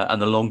 and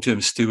the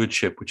long-term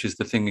stewardship, which is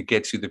the thing that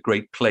gets you the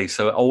great place.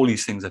 So all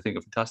these things, I think,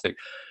 are fantastic.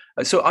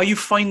 So, are you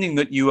finding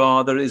that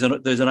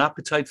there's an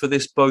appetite for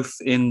this both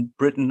in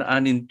Britain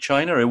and in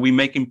China? Are we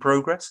making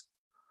progress?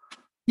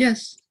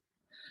 Yes.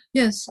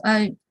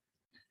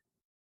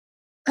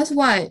 That's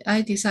why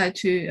I decided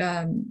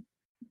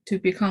to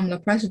become the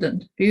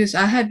president, because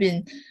I have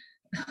been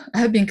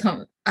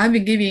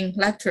giving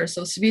lectures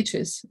or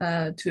speeches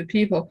to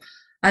people.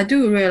 I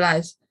do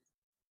realize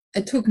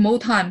it took more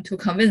time to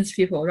convince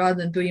people rather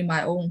than doing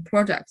my own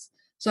projects.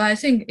 So I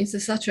think it's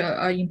such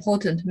an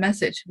important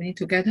message we need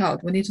to get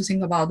out. We need to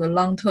think about the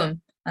long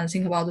term and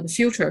think about the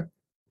future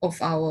of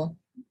our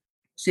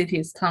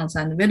cities, towns,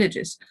 and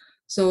villages.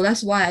 So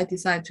that's why I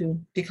decided to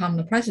become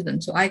the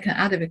president, so I can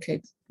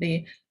advocate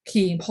the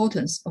key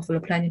importance of the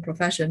planning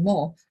profession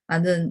more,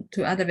 and then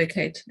to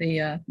advocate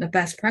the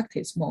best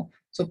practice more,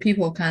 so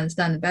people can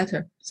stand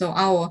better. So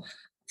our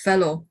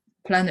fellow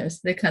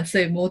planners, they can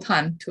save more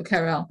time to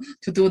carry on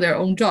to do their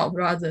own job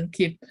rather than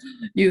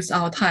use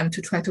our time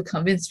to try to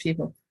convince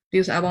people.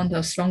 Because I want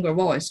a stronger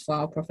voice for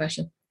our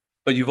profession.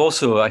 But you've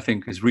also, I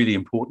think, is really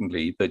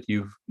importantly that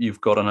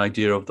you've got an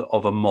idea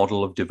of a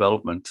model of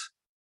development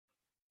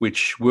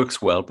which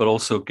works well, but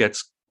also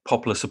gets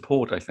popular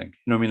support, I think.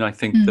 You know what I mean? I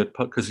think that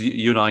because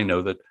you and I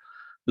know that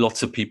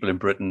lots of people in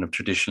Britain have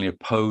traditionally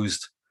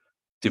opposed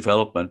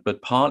development,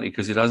 but partly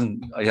because it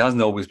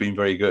hasn't always been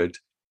very good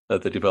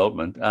at the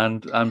development,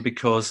 and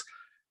because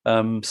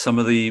some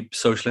of the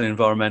social and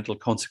environmental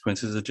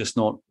consequences are just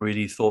not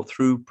really thought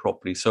through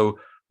properly. So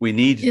we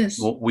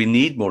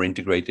need more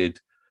integrated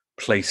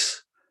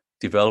place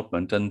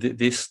development, and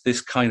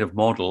this kind of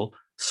model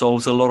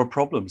solves a lot of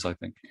problems, I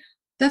think.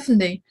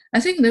 Definitely. I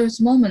think there's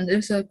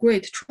a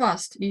great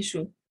trust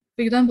issue.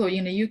 For example,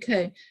 in the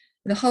UK,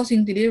 the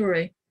housing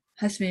delivery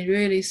has been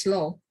really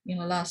slow in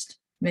the last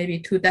maybe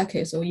 2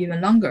 decades or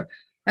even longer.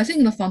 I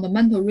think the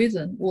fundamental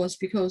reason was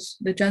because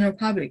the general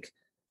public,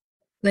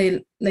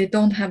 they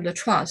don't have the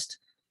trust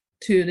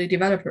to the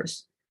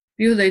developers,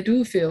 because they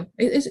do feel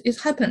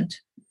it's happened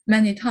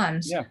many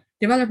times. Yeah.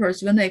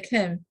 Developers, when they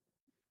came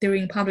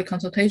during public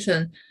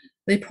consultation,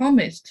 they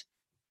promised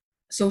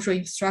social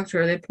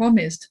infrastructure, they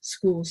promised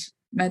schools,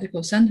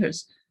 medical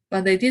centers,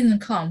 but they didn't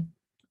come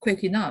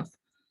quick enough.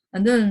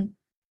 And then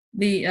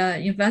the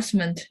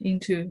investment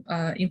into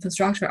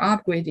infrastructure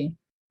upgrading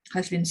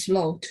has been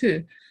slow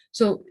too.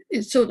 So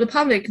the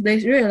public, they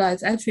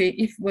realize actually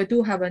if we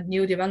do have a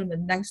new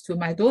development next to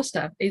my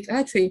doorstep, it's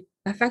actually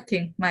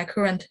affecting my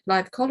current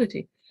life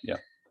quality. Yeah.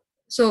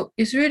 So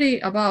it's really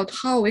about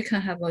how we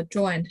can have a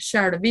joint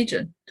shared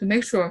vision to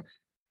make sure,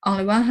 on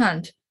the one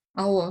hand,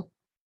 our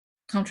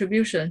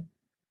contribution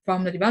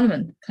from the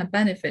development can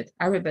benefit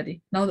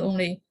everybody, not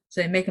only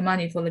say make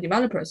money for the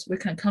developers, we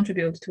can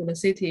contribute to the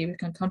city, we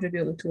can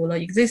contribute to the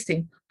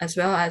existing as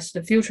well as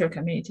the future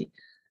community.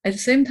 At the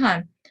same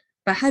time,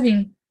 by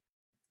having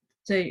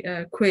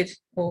create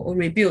or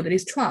rebuild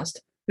this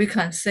trust, we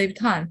can save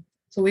time,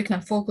 so we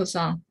can focus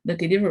on the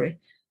delivery.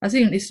 I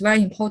think it's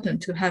very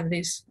important to have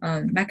this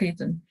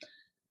mechanism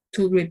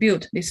to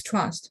rebuild this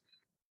trust.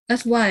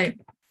 That's why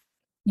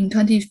in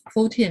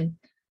 2014,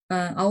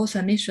 our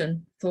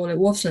submission for the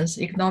Wolfson's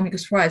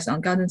Economics Prize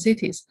on Garden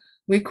Cities,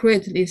 we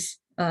created this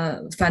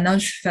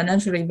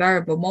financially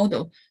variable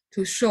model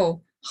to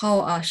show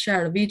how a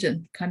shared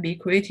vision can be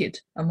created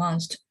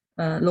amongst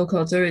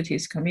local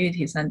authorities,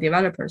 communities, and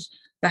developers.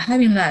 By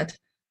having that,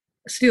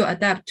 still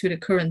adapt to the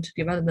current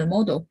development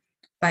model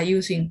by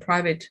using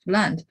private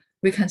land,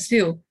 we can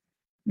still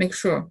make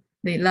sure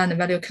the land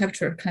value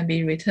capture can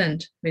be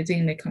returned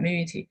within the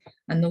community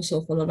and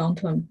also for the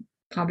long-term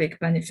public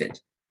benefit.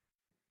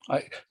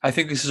 I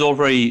think this is all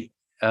very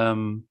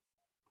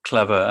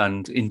clever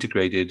and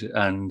integrated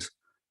and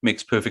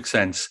makes perfect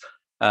sense.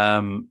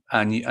 And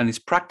it's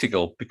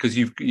practical because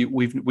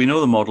we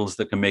know the models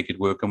that can make it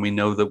work, and we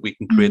know that we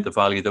can create the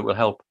value that will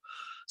help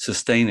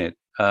sustain it.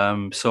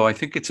 So I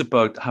think it's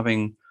about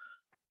having,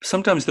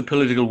 sometimes the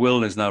political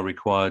will is now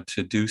required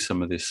to do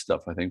some of this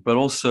stuff, I think, but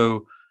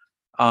also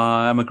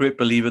I'm a great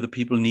believer that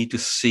people need to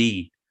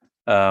see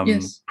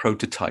Yes.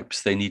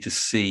 prototypes. They need to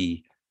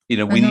see,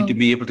 we need to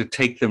be able to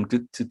take them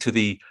to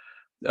the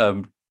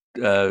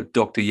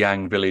Dr.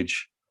 Yang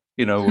village,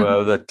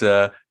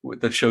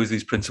 that shows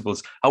these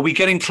principles. Are we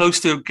getting close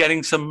to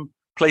getting some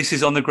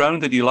places on the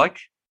ground that you like,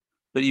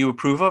 that you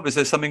approve of? Is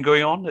there something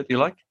going on that you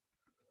like?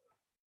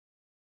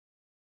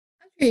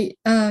 Actually,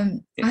 I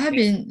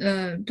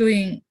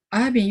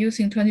have been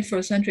using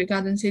 21st century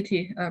garden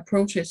city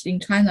approaches in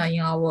China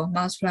in our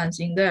master plans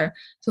in there.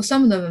 So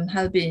some of them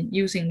have been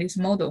using this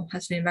model,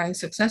 has been very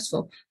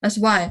successful. That's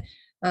why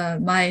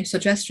my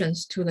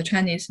suggestions to the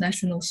Chinese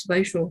national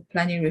spatial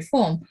planning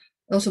reform,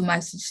 also my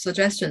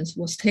suggestions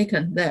was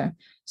taken there.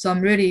 So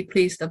I'm really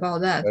pleased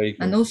about that.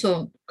 And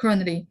also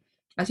currently,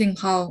 I think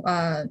how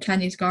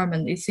Chinese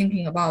government is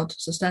thinking about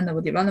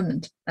sustainable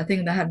development, I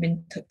think they have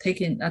been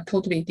taking a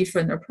totally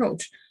different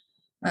approach.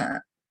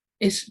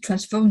 It's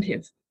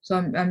transformative. So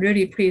I'm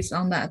really pleased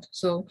on that.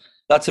 So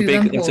that's a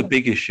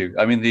big issue.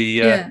 I mean,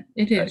 yeah,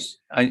 it is.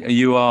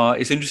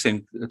 It's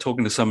interesting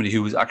talking to somebody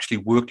who was actually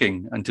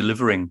working and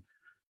delivering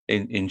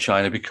in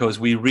China, because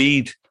we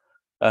read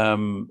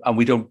and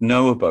we don't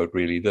know about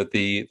really that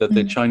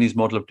the Chinese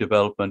model of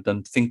development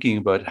and thinking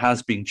about it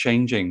has been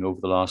changing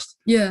over the last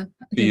few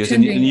years.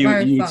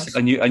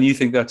 And you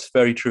think that's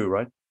very true,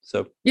 right?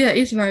 So yeah,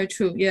 it's very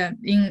true. Yeah,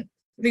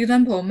 for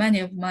example, many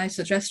of my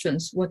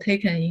suggestions were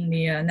taken in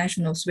the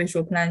National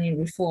Spatial Planning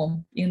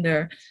Reform in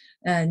their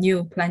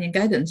new planning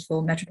guidance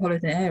for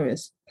metropolitan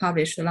areas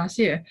published last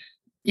year.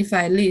 If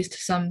I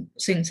list some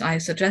things I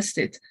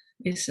suggested,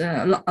 is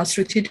a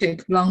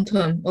strategic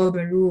long-term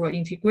urban-rural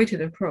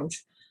integrated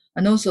approach.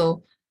 And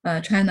also,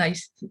 China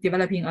is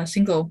developing a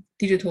single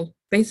digital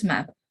base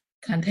map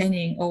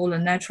containing all the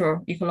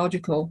natural,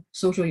 ecological,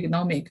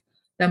 socio-economic,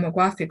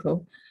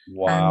 demographical,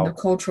 and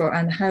cultural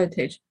and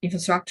heritage,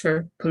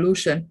 infrastructure,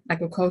 pollution,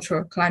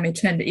 agriculture, climate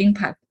change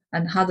impact,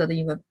 and hazard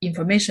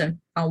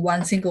information on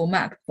one single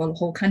map for the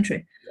whole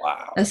country.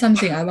 Wow. That's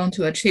something I want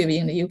to achieve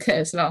in the UK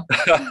as well.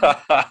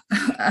 Well,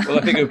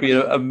 I think it would be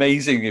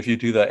amazing if you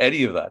do that,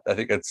 any of that. I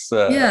think it's...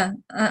 Yeah,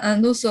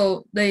 and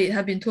also they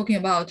have been talking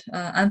about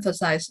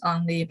emphasize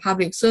on the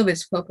public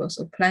service purpose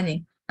of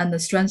planning and the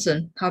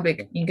strengthen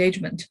public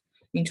engagement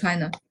in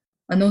China.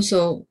 And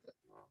also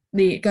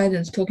the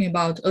guidance talking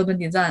about urban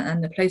design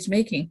and the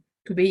placemaking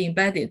to be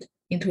embedded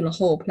into the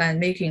whole plan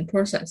making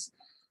process.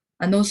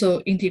 And also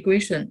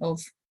integration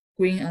of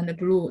green and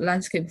blue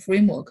landscape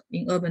framework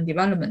in urban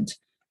development,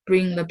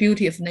 bring the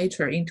beauty of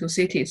nature into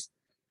cities,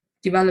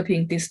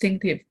 developing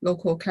distinctive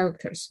local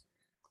characters,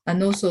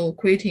 and also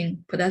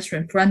creating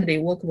pedestrian-friendly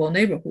walkable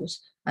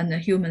neighborhoods and a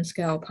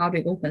human-scale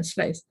public open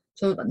space.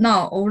 So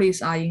now all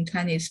these are in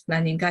Chinese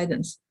planning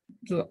guidance,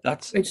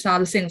 which are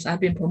the things I've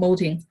been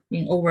promoting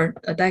in over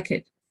a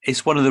decade.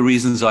 It's one of the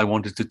reasons I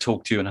wanted to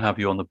talk to you and have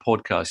you on the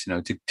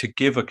podcast, to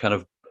give a kind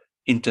of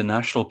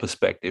international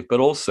perspective,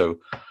 but also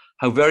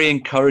how very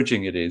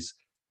encouraging it is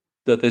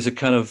that there's a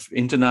kind of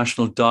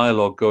international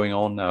dialogue going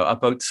on now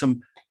about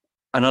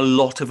and a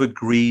lot of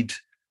agreed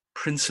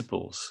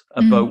principles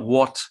about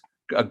what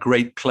a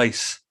great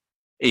place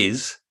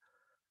is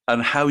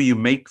and how you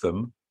make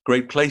them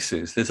great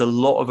places. There's a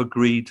lot of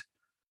agreed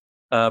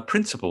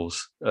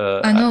principles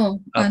I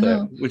know,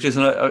 which is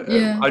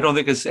I don't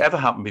think it's ever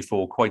happened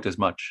before quite as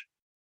much.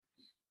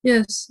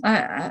 Yes,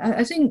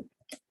 I think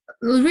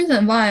the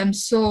reason why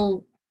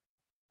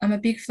I'm a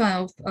big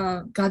fan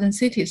of garden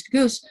cities,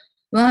 because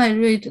when I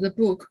read the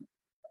book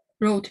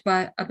wrote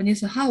by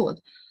Ebenezer Howard,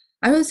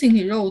 everything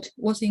he wrote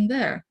was in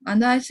there.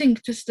 And I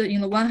think just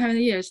in the 100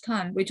 years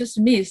time, we just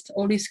missed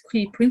all these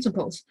key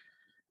principles.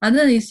 And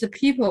then it's the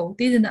people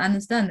didn't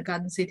understand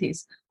garden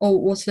cities, or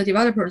was the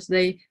developers,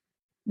 they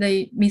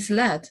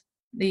misled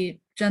the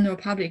general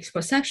public's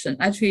perception,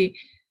 actually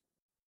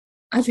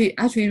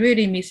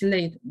really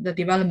misled the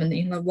development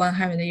in the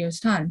 100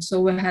 years time.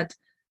 So we had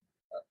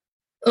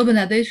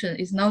urbanization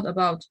is not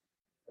about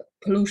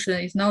pollution,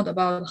 it's not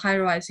about high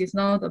rise, it's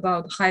not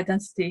about high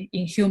density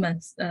in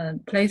human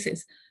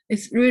places.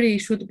 It really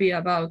should be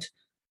about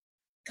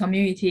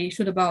community,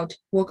 should about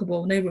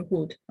workable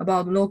neighborhood,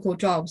 about local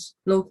jobs,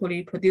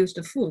 locally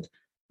produced food,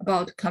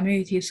 about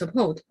community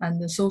support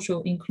and the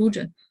social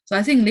inclusion. So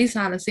I think these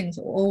are the things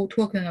we're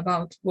talking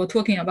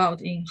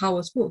about in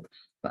Howard's book,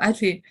 but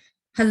actually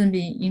hasn't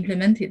been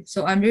implemented.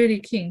 So I'm really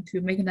keen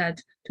to make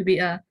that to be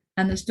an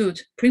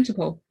understood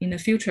principle in the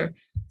future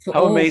for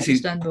How all amazing.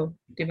 sustainable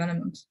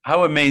development.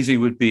 How amazing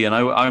would be, and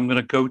I'm going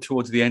to go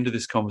towards the end of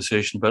this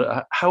conversation,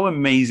 but how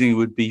amazing it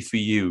would be for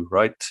you,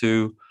 right,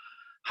 to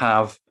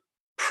have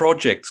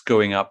projects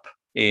going up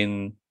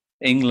in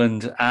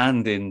England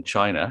and in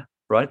China,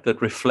 right,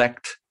 that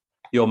reflect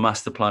your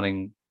master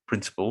planning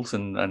principles,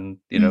 and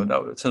you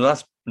know, so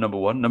that's number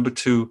one. Number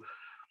two,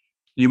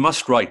 you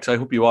must write. I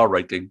hope you are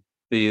writing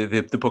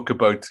the book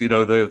about, you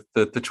know, the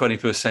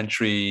 21st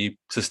century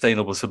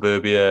sustainable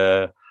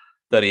suburbia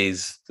that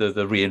is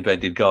the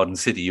reinvented garden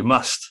city. You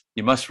must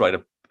write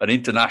an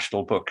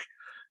international book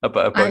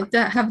about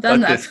I have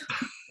done that.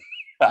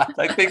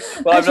 I think.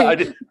 Well,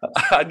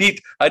 actually,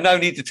 I now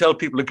need to tell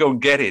people to go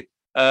and get it.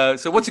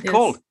 So what's it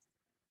called?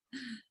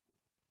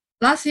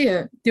 Last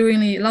year, during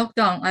the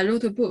lockdown, I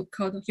wrote a book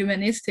called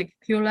Humanistic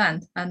Pure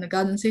Land and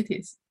Garden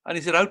Cities. And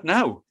is it out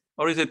now,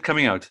 or is it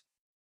coming out?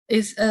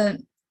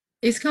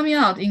 It's coming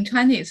out in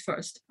Chinese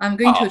first. I'm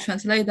going to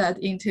translate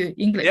that into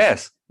English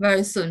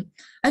very soon.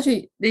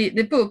 Actually,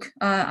 the book,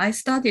 I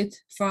started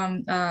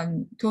from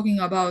talking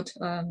about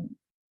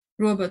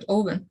Robert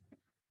Owen,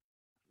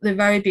 the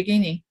very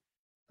beginning,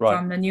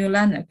 from the New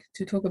Lanark,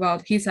 to talk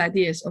about his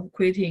ideas of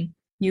creating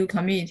new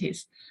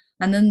communities,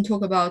 and then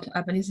talk about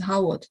Ebenezer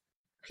Howard,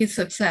 his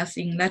success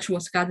in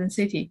Letchworth Garden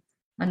City,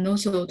 and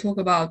also talk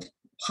about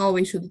how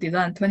we should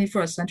design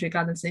 21st century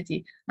garden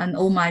city, and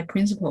all my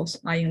principles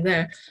are in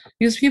there.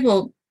 Because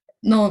people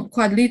know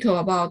quite little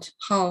about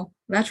how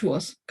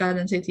Letchworth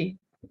Garden City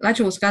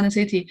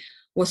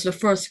was the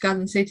first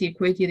garden city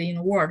created in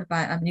the world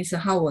by Ebenezer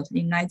Howard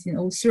in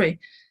 1903.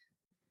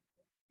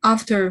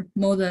 After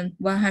more than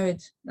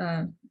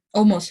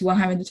almost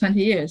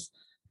 120 years,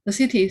 the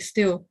city is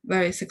still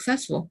very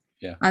successful.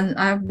 Yeah. And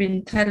I've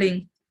been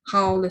telling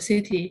how the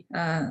city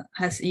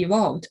has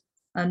evolved,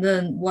 and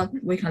then what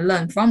we can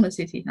learn from the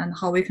city, and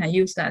how we can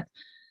use that.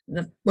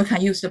 We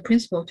can use the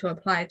principle to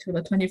apply to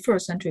the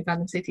 21st century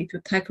garden city to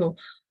tackle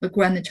the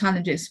grand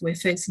challenges we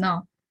face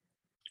now.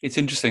 It's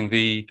interesting.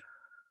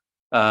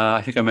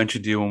 I think I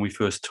mentioned to you when we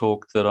first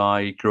talked that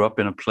I grew up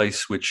in a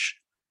place which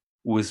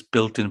was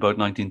built in about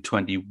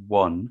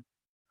 1921,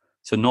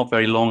 so not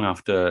very long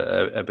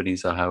after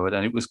Ebenezer Howard,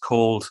 and it was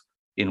called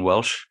in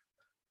Welsh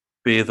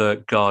Beather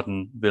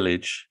Garden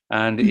Village,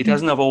 and it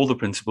doesn't have all the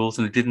principles,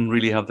 and it didn't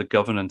really have the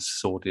governance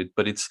sorted,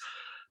 but it's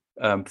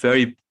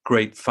very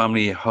great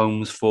family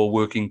homes for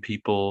working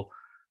people,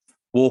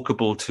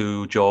 walkable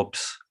to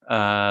jobs,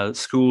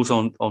 schools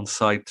on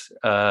site,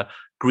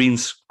 green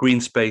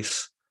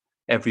space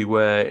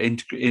everywhere,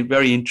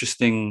 very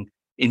interesting,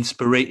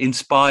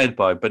 inspired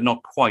by, but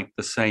not quite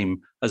the same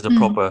as a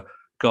proper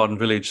garden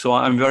village. So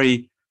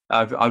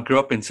I grew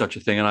up in such a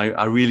thing, and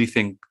I really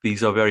think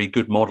these are very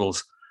good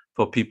models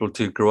for people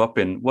to grow up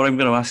in. What I'm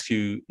going to ask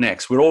you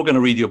next, we're all going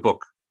to read your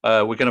book.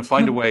 We're going to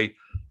find a way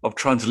of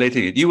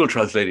translating it. You will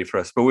translate it for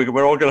us, but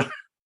we're all going to,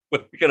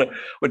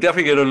 we're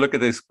definitely going to look at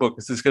this book,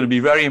 because it's going to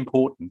be very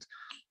important.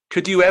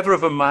 Could you ever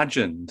have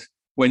imagined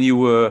when you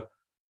were,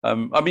 first,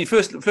 I'm going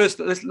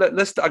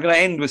to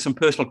end with some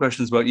personal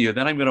questions about you.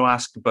 Then I'm going to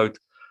ask about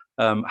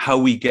how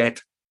we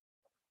get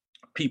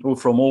people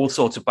from all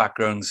sorts of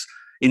backgrounds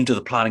into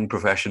the planning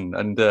profession,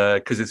 and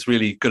because it's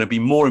really going to be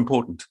more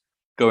important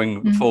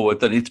going forward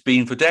than it's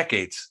been for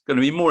decades. It's going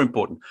to be more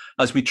important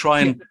as we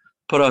try and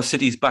put our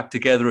cities back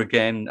together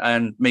again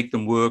and make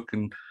them work,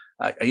 and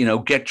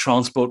get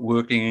transport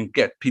working and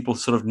get people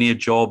sort of near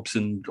jobs,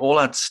 and all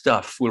that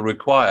stuff will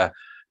require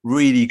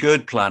really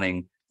good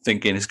planning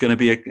thinking. It's going to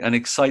be an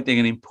exciting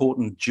and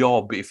important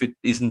job if it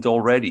isn't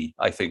already,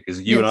 I think,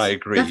 as you and I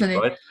agree.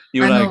 Definitely. Right?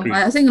 You and I agree.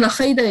 I think the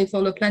heyday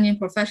for the planning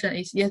profession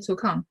is yet to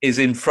come. Is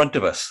in front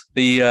of us.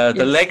 The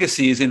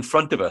legacy is in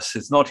front of us.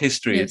 It's not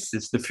history.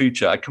 It's the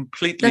future. I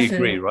completely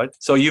agree, right?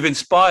 So you've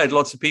inspired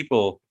lots of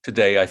people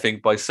today, I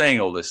think, by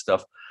saying all this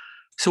stuff.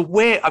 So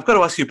I've got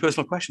to ask you a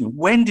personal question.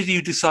 When did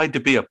you decide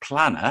to be a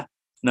planner,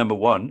 number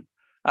one?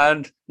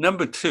 And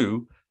number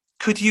two,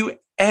 could you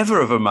ever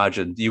have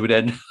imagined you would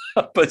end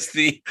up as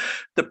the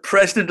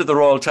president of the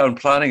Royal Town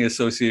Planning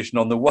Association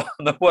on the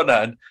one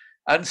hand,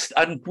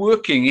 and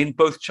working in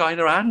both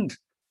China and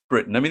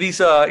Britain? I mean,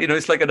 these are,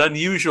 it's like an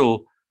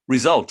unusual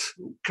result.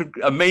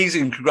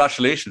 Amazing,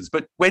 congratulations.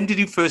 But when did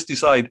you first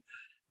decide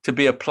to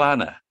be a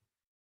planner?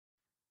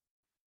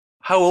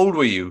 How old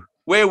were you?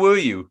 Where were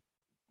you?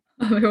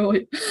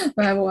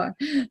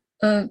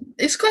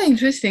 It's quite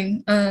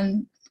interesting.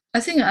 I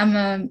think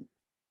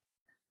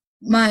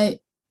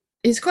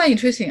it's quite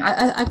interesting.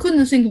 I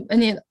couldn't think of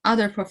any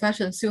other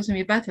profession suits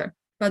me better,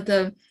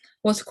 but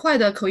was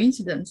quite a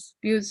coincidence,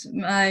 because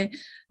when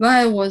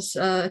I was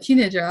a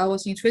teenager, I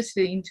was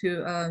interested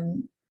into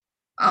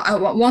I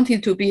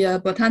wanted to be a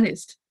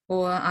botanist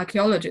or an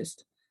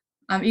archaeologist.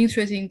 I'm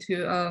interested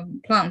into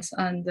plants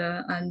and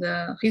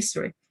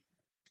history.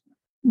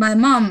 My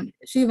mom,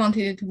 she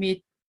wanted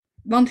me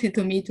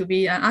to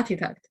be an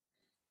architect,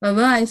 but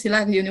when I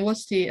selected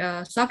university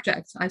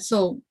subjects, I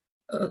saw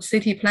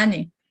city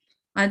planning.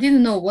 I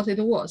didn't know what it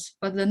was,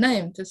 but the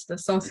name just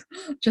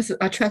just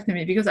attracted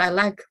me because I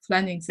like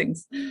planning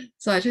things.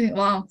 So I just think,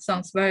 wow,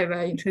 sounds very,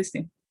 very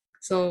interesting.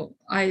 So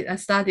I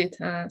studied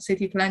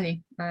city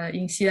planning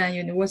in Xi'an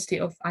University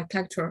of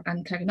Architecture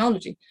and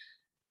Technology.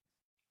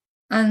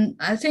 And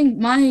I think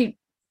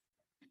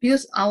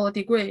because our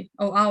degree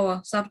or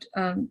our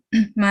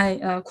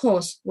my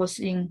course was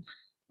in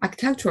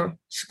architecture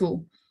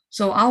school,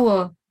 so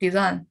our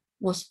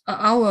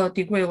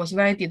degree was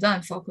very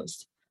design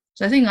focused.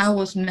 So I think I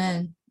was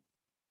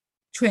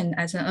trained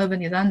as an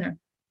urban designer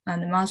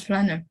and master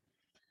planner.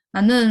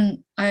 And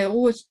then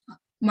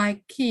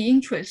my key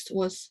interest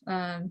was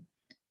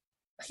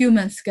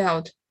human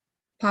scaled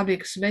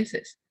public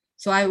spaces.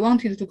 So I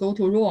wanted to go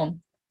to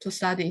Rome to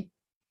study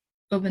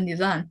urban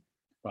design.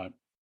 Right.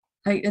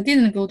 I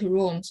didn't go to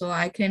Rome, so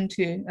I came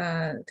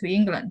to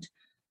England,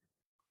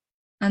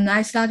 and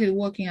I started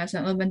working as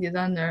an urban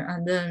designer.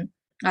 And then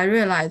I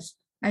realized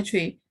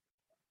actually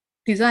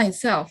design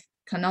itself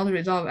cannot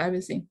resolve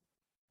everything.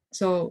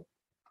 So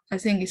I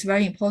think it's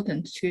very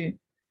important to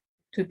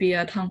be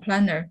a town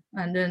planner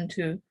and then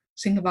to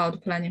think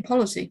about planning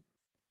policy.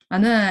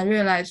 And then I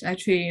realized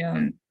actually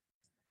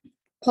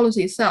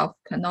policy itself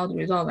cannot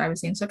resolve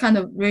everything. So kind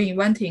of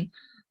reinventing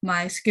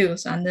my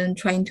skills and then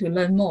trying to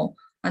learn more.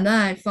 And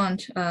then I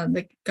found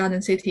the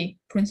Garden City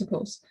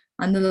principles.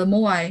 And the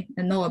more I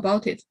know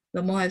about it,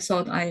 the more I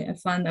thought I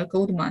found a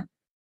gold mine.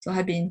 So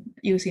I've been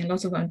using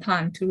lots of my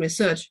time to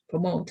research,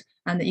 promote,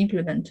 and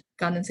implement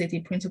Garden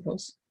City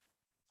principles.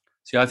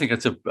 See, I think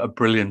it's a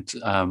brilliant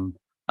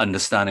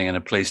understanding and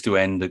a place to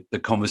end the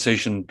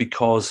conversation,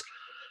 because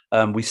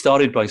we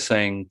started by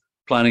saying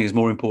planning is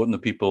more important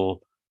than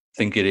people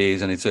think it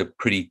is, and it's a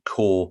pretty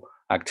core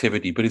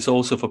activity, but it's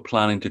also for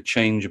planning to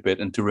change a bit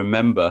and to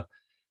remember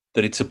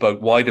that it's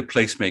about wider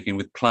placemaking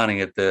with planning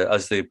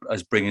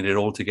as bringing it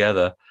all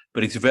together.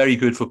 But it's very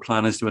good for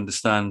planners to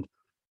understand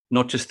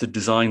not just the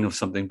design of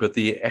something, but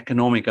the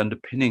economic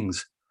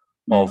underpinnings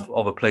of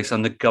a place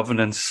and the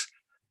governance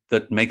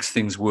that makes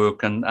things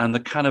work, and the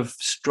kind of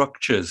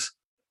structures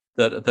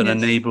that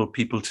enable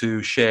people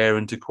to share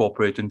and to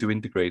cooperate and to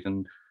integrate.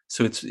 And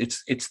so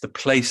it's the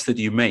place that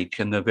you make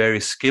and the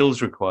various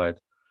skills required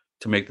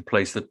to make the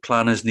place that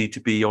planners need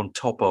to be on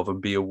top of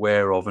and be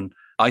aware of. And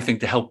I think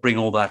to help bring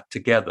all that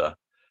together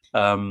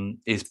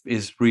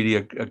is really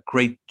a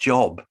great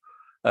job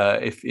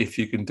if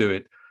you can do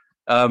it.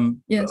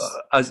 Yes.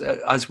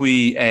 As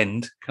we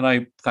end, can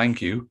I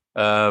thank you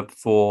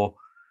for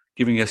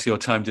giving us your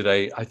time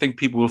today? I think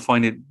people will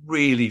find it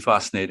really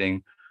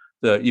fascinating,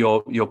 that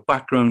your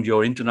background,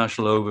 your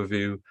international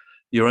overview,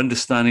 your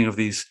understanding of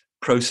these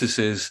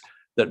processes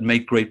that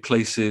make great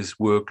places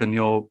work, and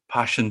your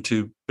passion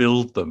to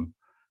build them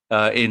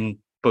in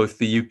both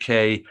the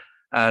UK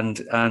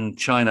and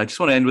China. I just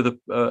want to end with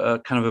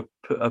a kind of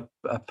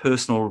a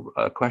personal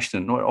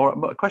question,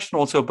 or a question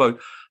also about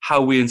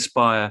how we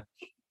inspire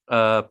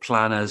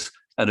planners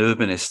and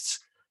urbanists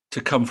to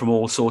come from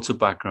all sorts of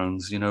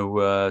backgrounds.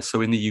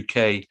 So in the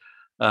UK,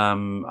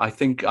 I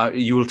think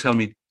you will tell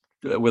me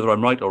whether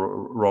I'm right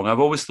or wrong. I've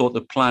always thought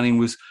that planning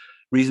was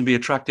reasonably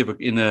attractive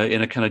in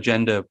a kind of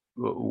gender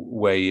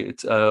way.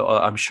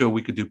 I'm sure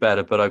we could do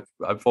better, but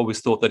I've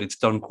always thought that it's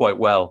done quite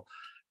well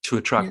to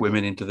attract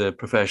women into the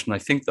profession. I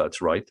think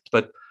that's right.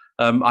 But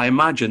I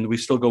imagine we've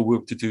still got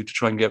work to do to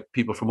try and get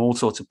people from all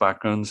sorts of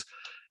backgrounds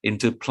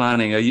into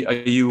planning. Are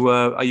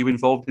you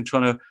involved in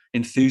trying to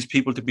enthuse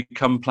people to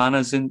become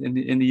planners in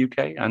the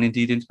UK and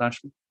indeed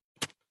internationally?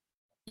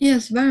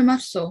 Yes, very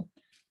much so.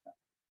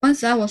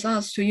 Once I was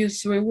asked to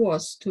use 3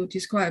 words to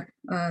describe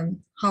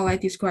how I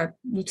describe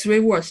the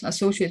 3 words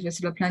associated with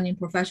the planning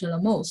profession the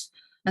most,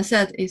 I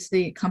said it's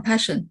the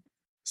compassion,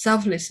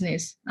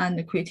 selflessness, and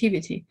the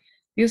creativity.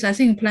 Because I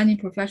think planning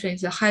profession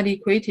is a highly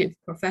creative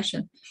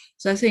profession.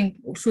 So I think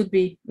it should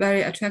be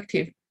very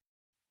attractive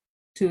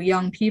to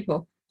young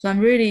people. So I'm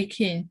really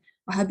keen.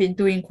 I have been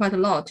doing quite a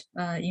lot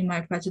in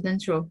my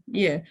presidential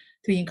year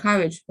to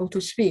encourage or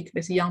to speak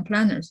with young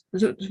planners,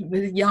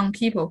 with young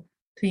people,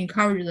 to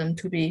encourage them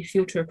to be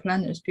future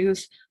planners,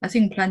 because I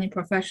think planning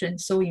profession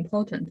is so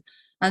important.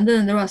 And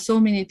then there are so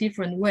many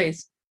different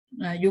ways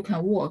you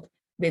can work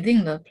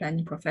within the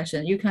planning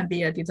profession. You can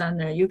be a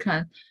designer, you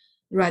can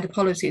write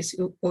policies,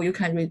 or you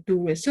can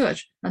do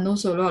research. And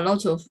also there are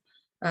lots of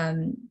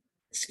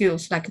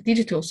skills, like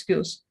digital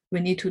skills, we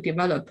need to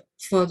develop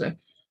further.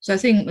 So I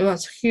think there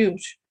was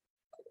huge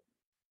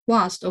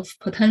vast of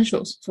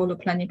potentials for the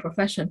planning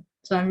profession.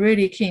 So I'm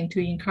really keen to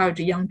encourage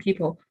young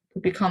people to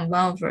become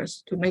one of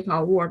us, to make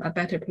our world a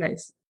better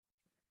place.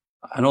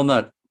 And on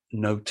that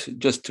note,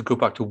 just to go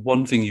back to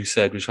one thing you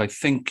said, which I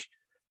think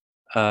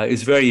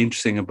is very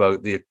interesting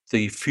about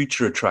the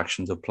future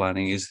attractions of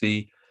planning,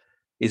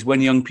 is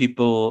when young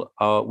people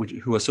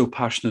who are so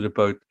passionate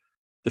about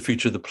the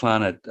future of the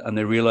planet, and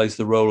they realize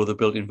the role of the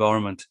built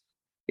environment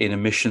in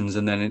emissions,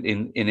 and then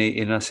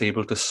in us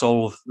able to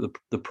solve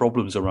the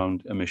problems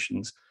around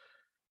emissions,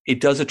 it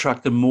does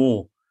attract them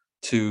more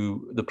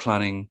to the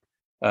planning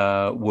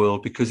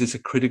world, because it's a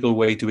critical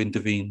way to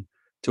intervene,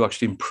 to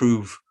actually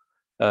improve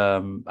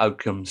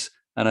outcomes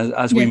And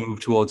as we Yeah. move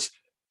towards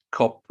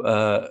COP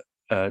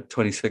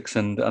 26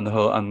 and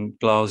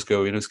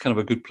Glasgow, it's kind of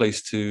a good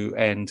place to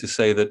end, to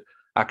say that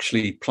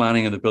actually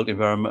planning and the built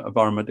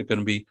environment are going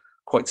to be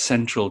quite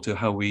central to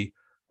how we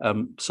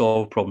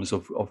solve problems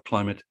of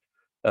climate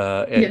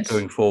Yes.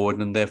 going forward,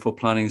 and therefore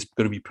planning is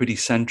going to be pretty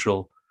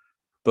central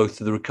both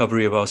to the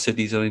recovery of our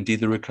cities and indeed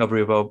the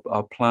recovery of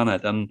our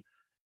planet. And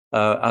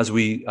as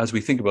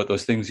we think about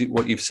those things,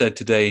 what you've said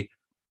today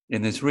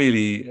in this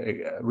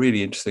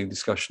really interesting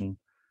discussion,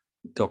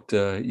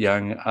 Dr.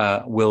 Yang,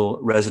 will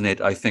resonate,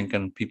 I think,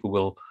 and people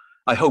will,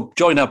 I hope,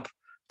 join up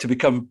to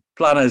become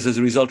planners as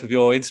a result of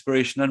your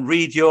inspiration and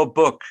read your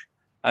book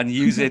and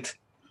use it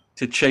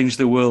to change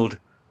the world.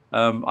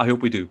 I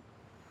hope we do.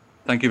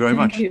 Thank you very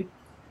much.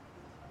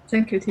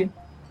 Thank you, Tim.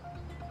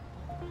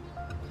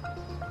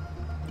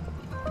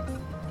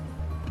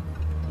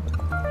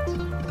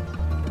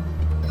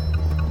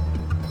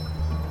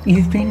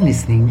 You've been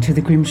listening to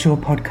the Grimshaw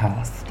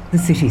Podcast, the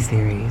City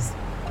Series,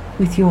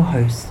 with your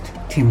host,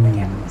 Tim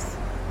Williams.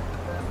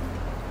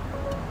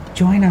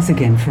 Join us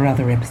again for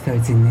other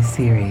episodes in this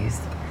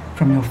series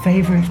from your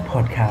favourite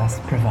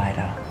podcast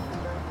provider.